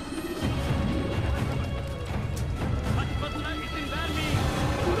 Kaçmasına izin vermeyin.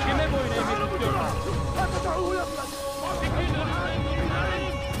 Kime boyun eğmek istiyorsun? Fikrin önünden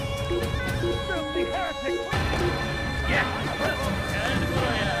kurtarın. Filthy heretic. Gel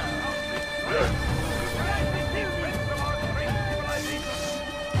buraya.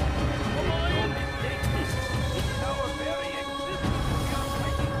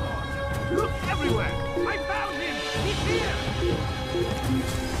 Look everywhere! I found him! He's here!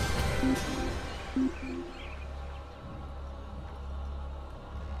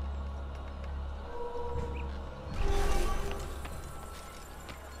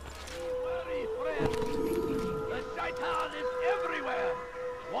 Worry, friend. The Shaitan is everywhere!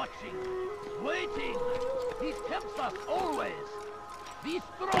 Watching, waiting. He tempts us always. Be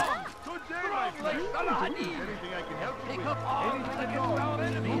strong! Strong like Salahadin! Anything I can help you Take with, up arms anything at against all. our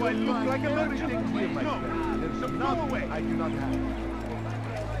enemies! Do I look like a merchant here, my friend? There's some nothing I do not have.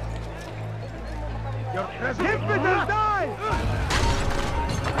 Your presence... Infidel, die!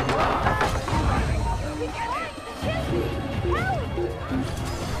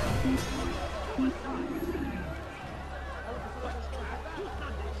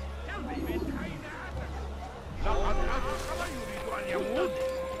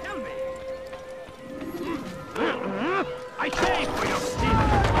 I pay for your stealing!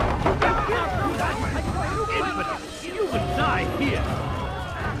 Infidel! You will die here!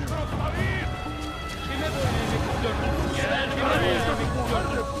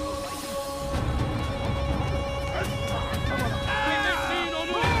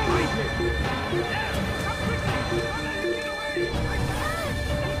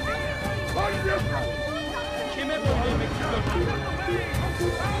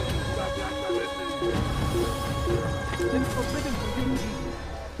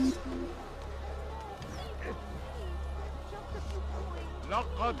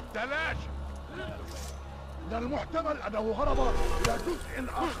 لقد تلاشى. من المحتمل أنه هرب إلى جزء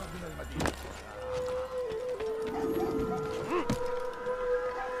آخر من المدينة.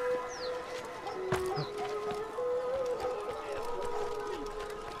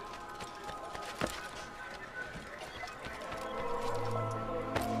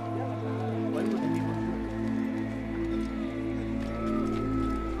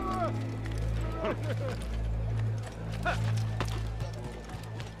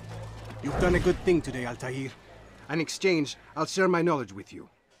 You've done a good thing today, Altair. In exchange, I'll share my knowledge with you.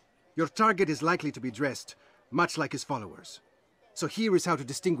 Your target is likely to be dressed much like his followers. So here is how to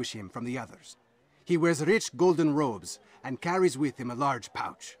distinguish him from the others. He wears rich golden robes and carries with him a large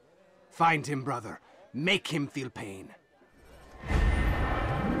pouch. Find him, brother. Make him feel pain.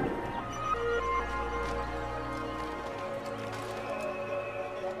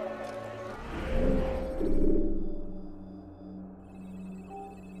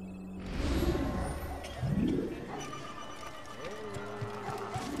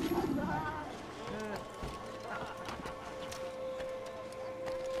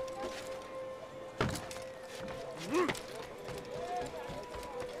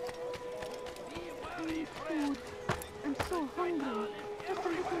 Food. I'm so hungry. Just a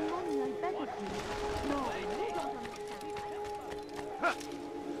little money, I beg of you. No, you don't understand.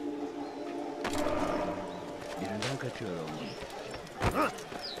 Birinden kaçıyor olmalı.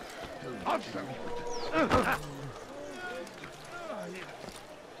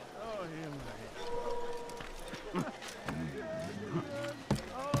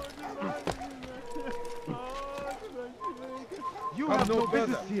 You have no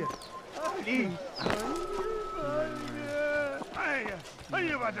business here. Please.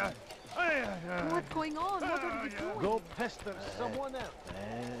 What's going on? What are you doing? Go pester someone else.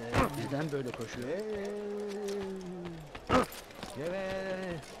 Neden böyle koşuyor?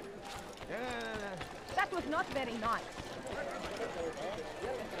 That was not very nice.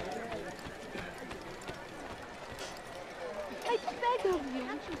 I beg of you.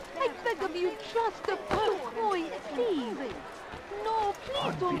 I beg of you, just a few coins, please. No,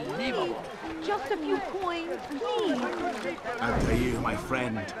 please don't leave. Just a few coins, please. Altair, my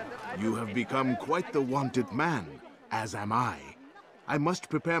friend, you have become quite the wanted man, as am I. I must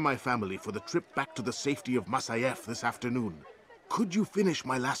prepare my family for the trip back to the safety of Masyaf this afternoon. Could you finish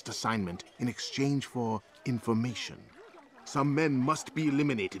my last assignment in exchange for information? Some men must be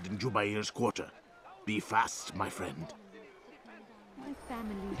eliminated in Jubair's quarter. Be fast, my friend. My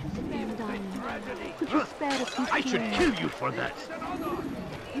family is dying. Could you spare a few I should coins? kill you for that!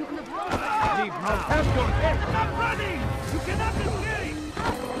 You can have Leave now! Have your head! Stop running! You cannot escape!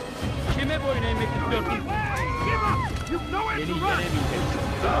 Kime boyun eğmek istiyorsun? Give up! You've nowhere to run!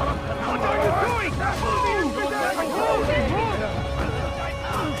 What are you doing? Move!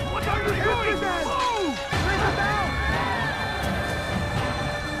 What are you doing? Move!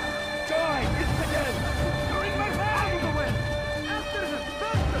 Die! Infidel! You're in my way! Out of the way! After him!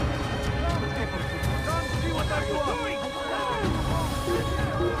 Faster! Come see what are you doing?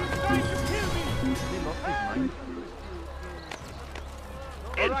 He's trying to kill me! He lost his mind.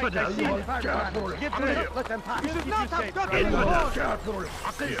 Infidel! Give him! Let them pass! You should not have got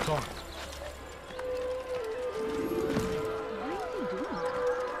Infidel!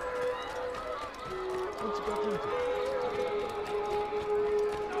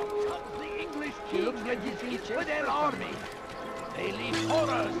 The English king and his infidel army. They leave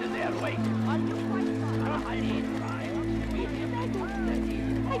horrors in their wake.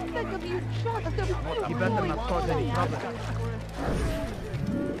 I beg of you, just a few He better not cause any trouble.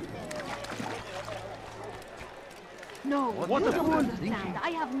 No, What you the don't fool? understand. I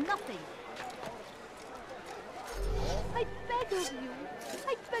have nothing. I beg of you.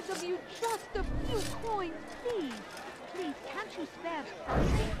 I beg of you, just a few coins, please. Please, can't you spare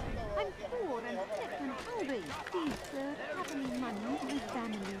something? I'm poor and sick and hungry. Please, sir, have any money? My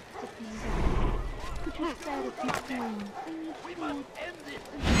family is sitting down. Could you spare a few coins? I need We food. must end this.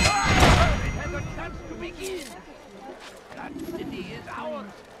 It has a chance to begin. That city is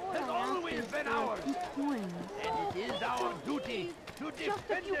ours. Has always been ours. And it is our duty to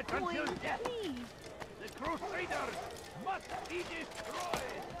defend it until death. The Crusaders must be destroyed.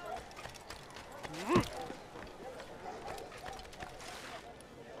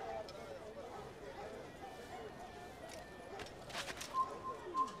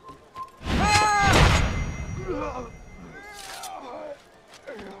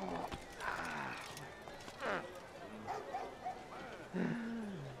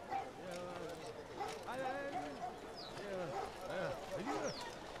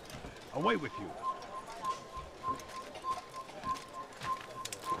 Away with you.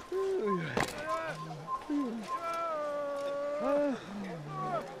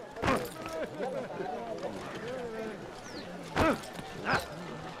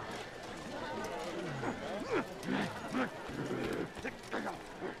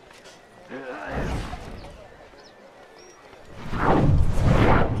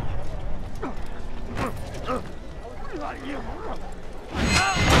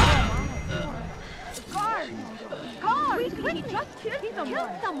 We couldn't just kill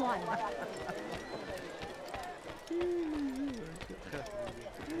someone.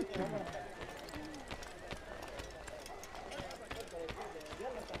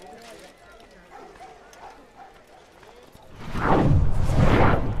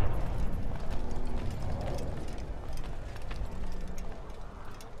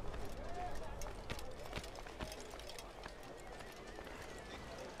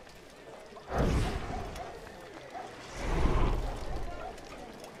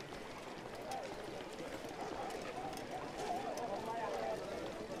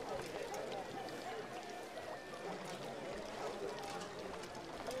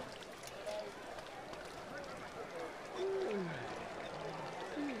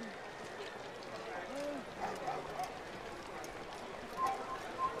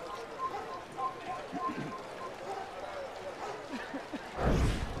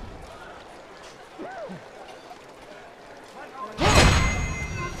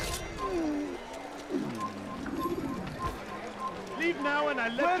 Leave now and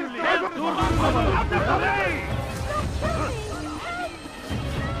I'll let you leave.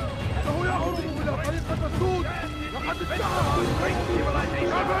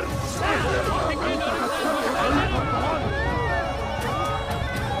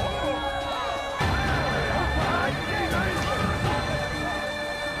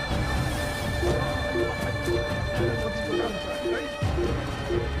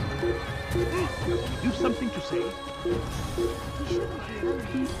 You've something to say?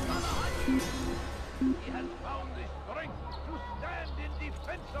 He has found the strength to stand in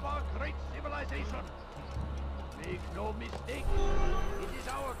defense of our great civilization. Make no mistake, it is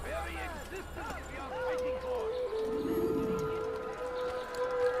our very existence we are fighting for.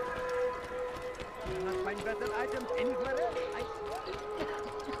 You not find better items anywhere else.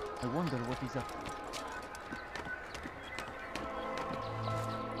 I wonder what he's up to.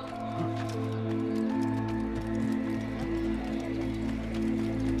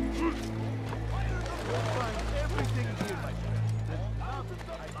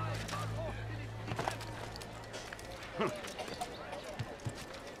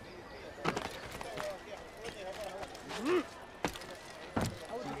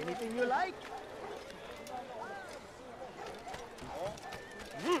 Anything you like?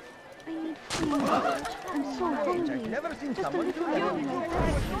 I need food. I'm so hungry. I've never seen Just a someone little do that. yogurt.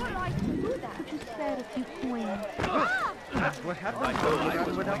 It's your right to do that. Could you spare a few coins? That's what happens when you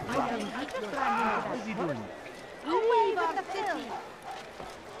run without fighting. What is he doing? Away with the city!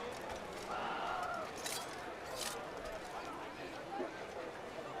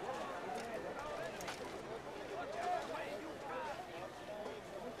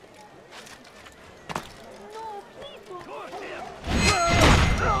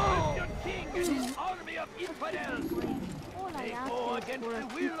 Your king and his army of infidels. They go against the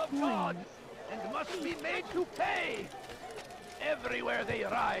will of God and must be made to pay. Everywhere they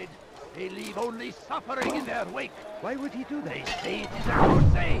ride, they leave only suffering in their wake. Why would he do that? They say it is a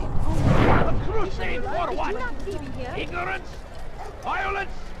crusade. A crusade for what? Ignorance?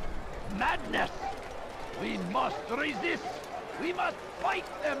 Violence? Madness? We must resist. We must fight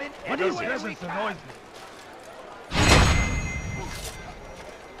them in any way we can.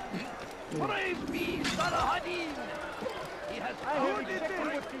 Praise be Salah ad-Din. He has found his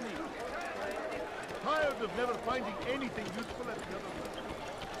Tired of never finding anything useful at the other one.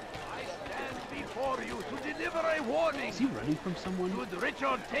 I stand before you to deliver a warning. Is he running from someone? Should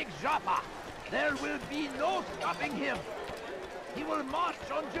Richard take Joppa, there will be no stopping him. He will march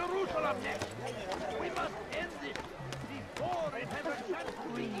on Jerusalem next. We must end this before it has a chance to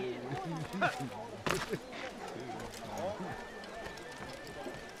begin.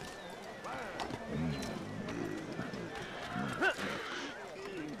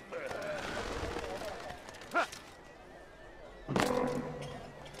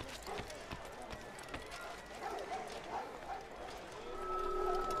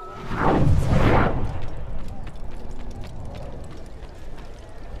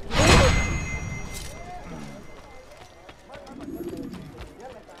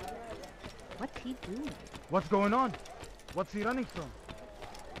 What's he doing? What's going on? What's he running from?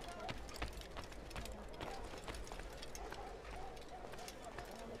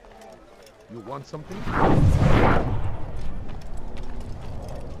 You want something?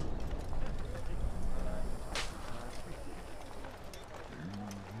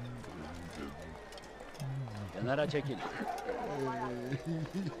 Kenara çekil.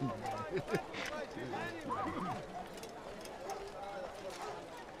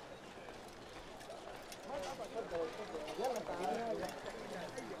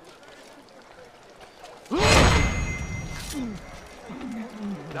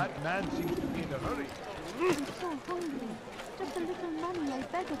 That man seems to be in a hurry. I'm so hungry. Just a little money, I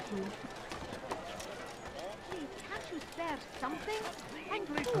beg of you. Please, can't you spare something? I'm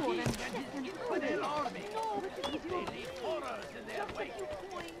poor and sick and hungry. No, it is your Horrors in their way.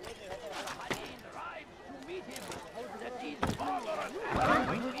 Saladin rides to meet him. That these barbarous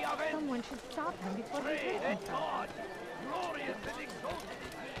actions will be avenged. Someone should stop him before he Pray hurts that himself. God, glorious and exalted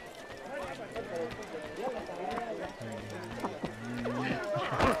is he.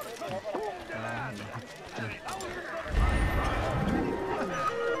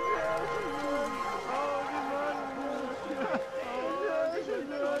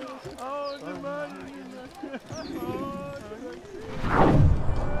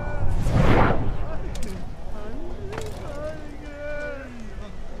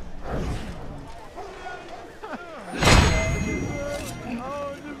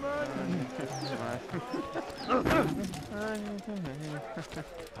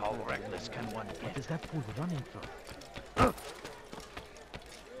 How reckless can one get? What is that fool running from?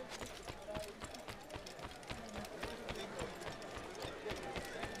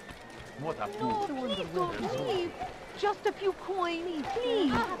 What a fool. No, please don't leave. Just a few coins,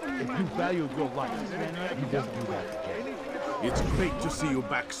 please. If you value your life, you won't do that again. It's great to see you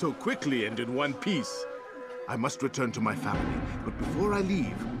back so quickly and in one piece. I must return to my family, but before I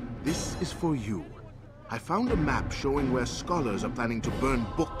leave, this is for you. I found a map showing where scholars are planning to burn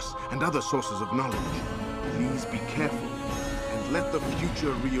books and other sources of knowledge. Please be careful, and let the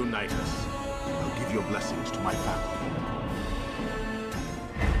future reunite us. I'll give your blessings to my family.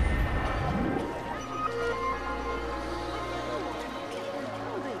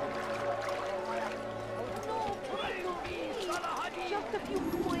 Just a few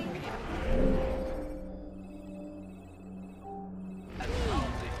coins.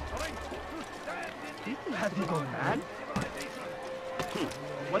 Has he gone mad?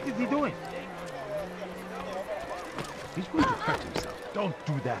 What is he doing? He's going to hurt himself. Don't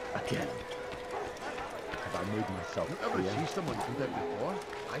do that again. Have I made myself You ever clear? see someone do that before?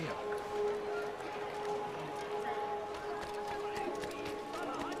 I have.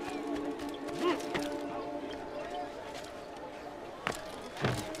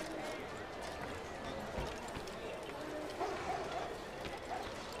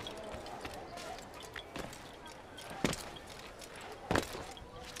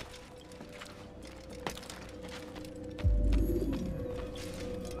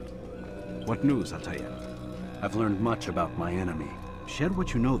 What news, Altair? I've learned much about my enemy. Share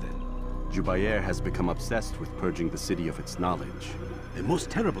what you know then. Jubair has become obsessed with purging the city of its knowledge. The most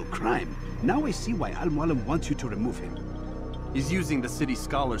terrible crime. Now I see why Al-Mualim wants you to remove him. He's using the city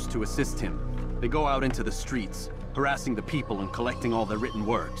scholars to assist him. They go out into the streets, harassing the people and collecting all their written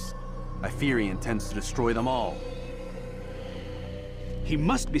works. I fear he intends to destroy them all. He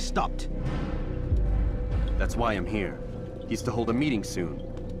must be stopped. That's why I'm here. He's to hold a meeting soon,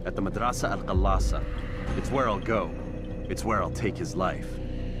 at the Madrasa Al-Qallasa. It's where I'll go. It's where I'll take his life.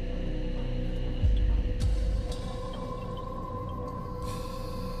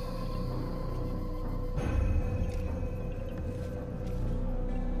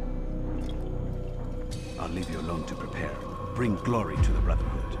 I'll leave you alone to prepare. Bring glory to the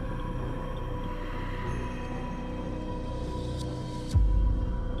Brotherhood.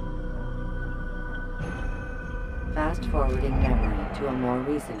 Fast-forwarding memory to a more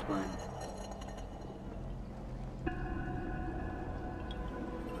recent one.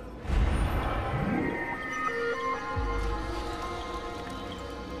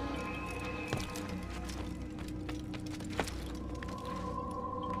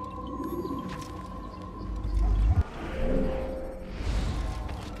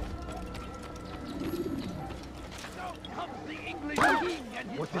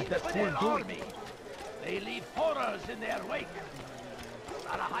 What is that fool doing? They leave horrors in their wake.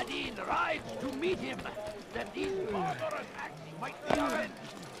 Salah-ad-Din rides to meet him, that these barbarous acts might be avenged.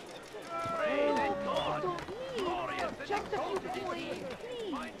 Pray that God, glorious and exalted is he,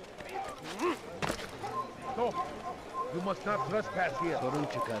 Stop! You must not trespass here. Sorun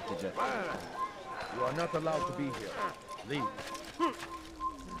çıkartacak. You are not allowed to be here. Leave.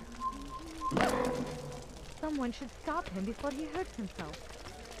 Someone should stop him before he hurts himself.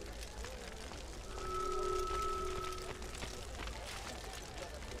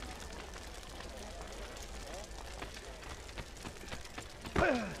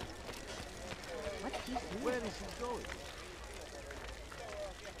 Where is he going?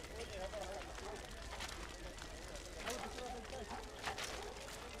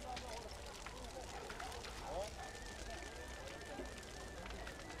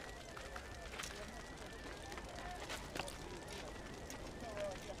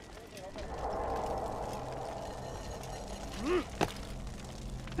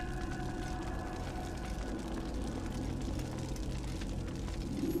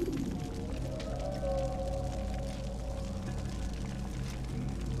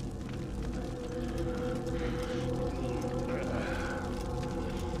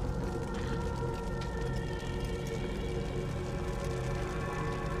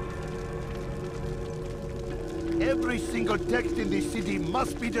 Every single text in this city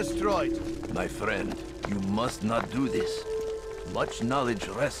must be destroyed. My friend, you must not do this. Much knowledge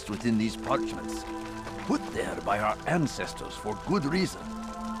rests within these parchments, put there by our ancestors for good reason.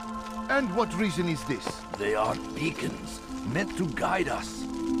 And what reason is this? They are beacons, meant to guide us,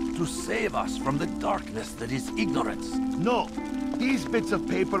 to save us from the darkness that is ignorance. No, these bits of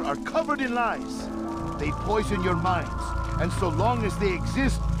paper are covered in lies. They poison your minds, and so long as they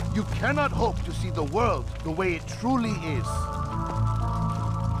exist, you cannot hope to see the world the way it truly is.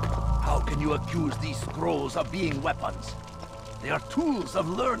 How can you accuse these scrolls of being weapons? They are tools of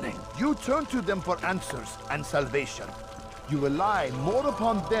learning. You turn to them for answers and salvation. You rely more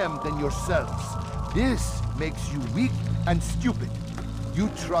upon them than yourselves. This makes you weak and stupid. You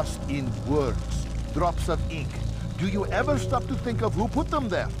trust in words, drops of ink. Do you ever stop to think of who put them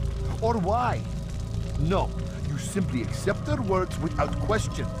there? Or why? No, you simply accept their words without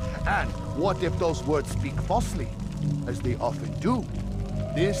question. And what if those words speak falsely? As they often do.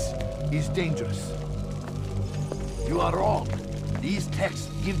 This is dangerous. You are wrong. These texts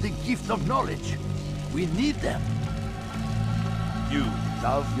give the gift of knowledge. We need them. You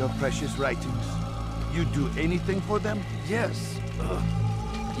love your precious writings. You do anything for them? Yes.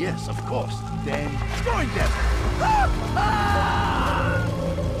 Yes, of course. Then join them!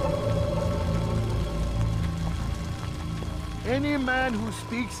 Any man who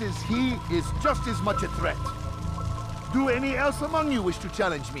speaks as he is just as much a threat. Do any else among you wish to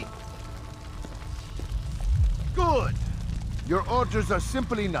challenge me? Good! Your orders are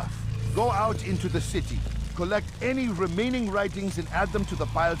simple enough. Go out into the city, collect any remaining writings and add them to the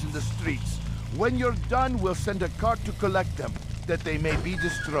piles in the streets. When you're done, we'll send a cart to collect them, that they may be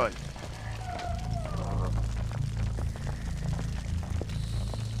destroyed.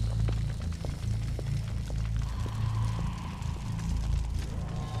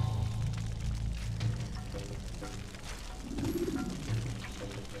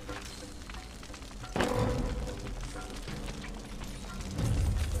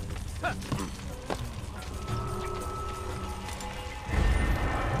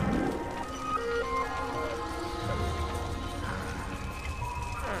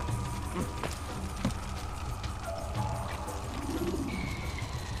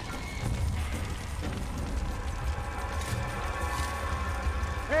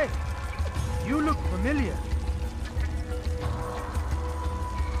 Hey! You look familiar.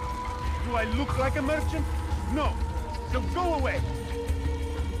 Do I look like a merchant? No. So go away.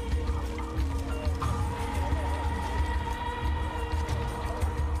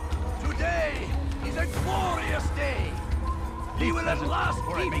 Today is a glorious day. We will at last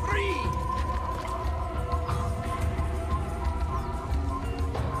be free.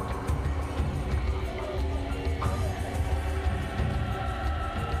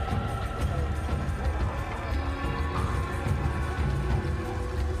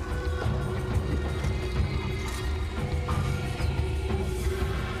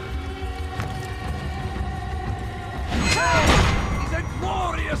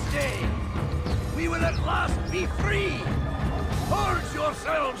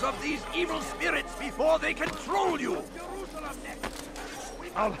 yourselves of these evil spirits before they control you!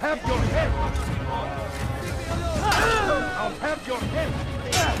 I'll have your head! I'll have your head!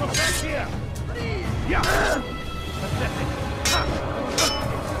 Come back here! Please! Yeah! Pathetic!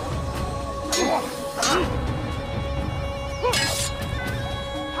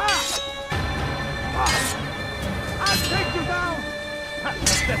 I'll take you down!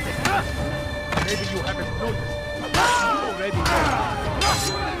 Pathetic! Maybe you haven't noticed. Already.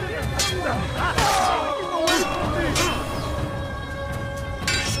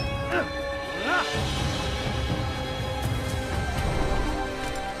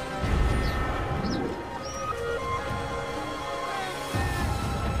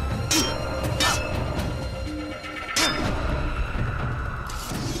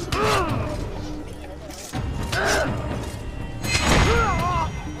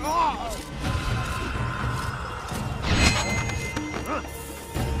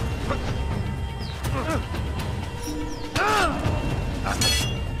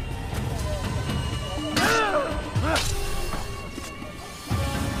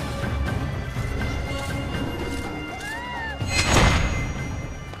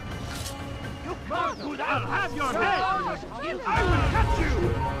 I'll have your head! I will catch you!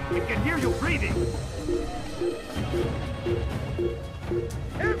 We can hear you breathing!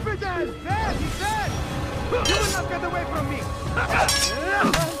 Infidel! There! He's dead! You will not get away from me!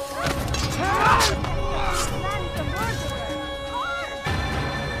 Man's a murderer!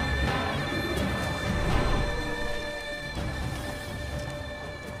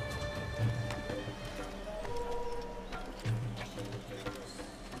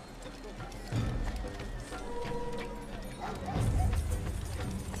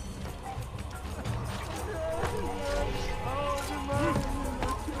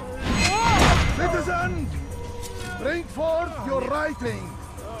 Citizens, bring forth your writing.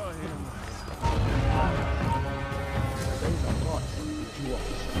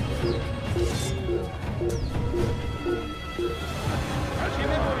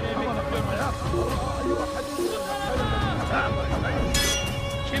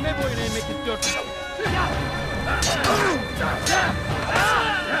 Kime boyun eğmek istiyorsun?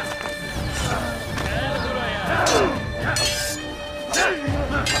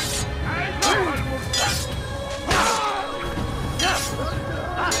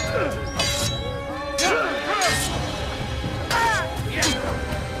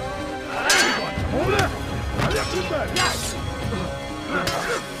 Gel buraya.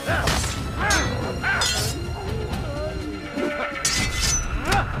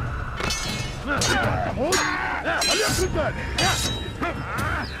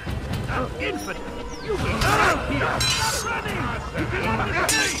 Infidel! You will not here! Stop running! You cannot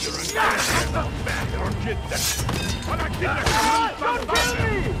get me! Don't kill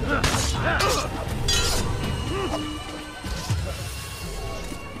me!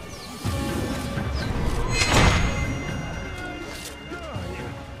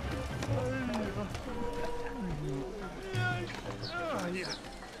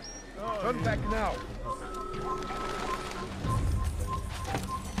 Turn back now.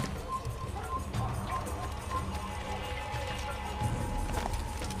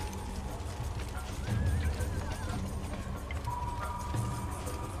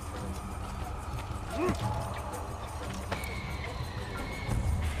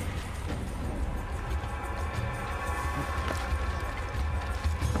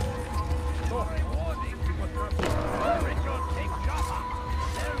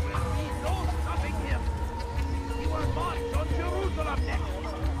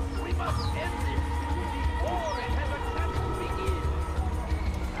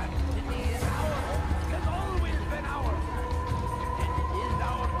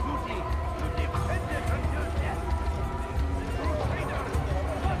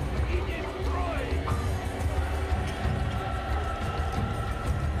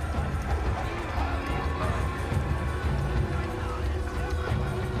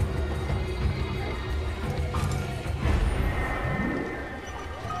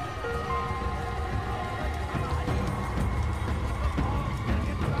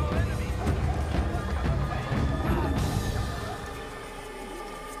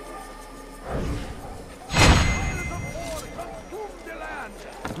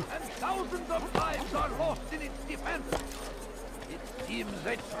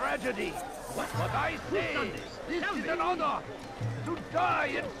 A tragedy. But I say, this is an honor to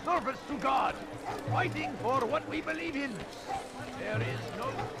die in service to God, fighting for what we believe in. There is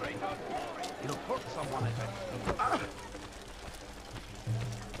no greater glory. He'll hurt someone eventually.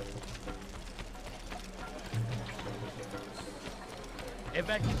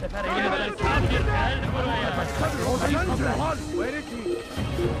 Evvelki sefere yeniden kafir gel buraya. Where is he?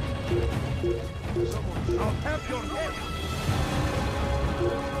 Someone shall have your head.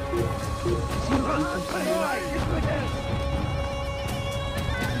 Alive, get with us!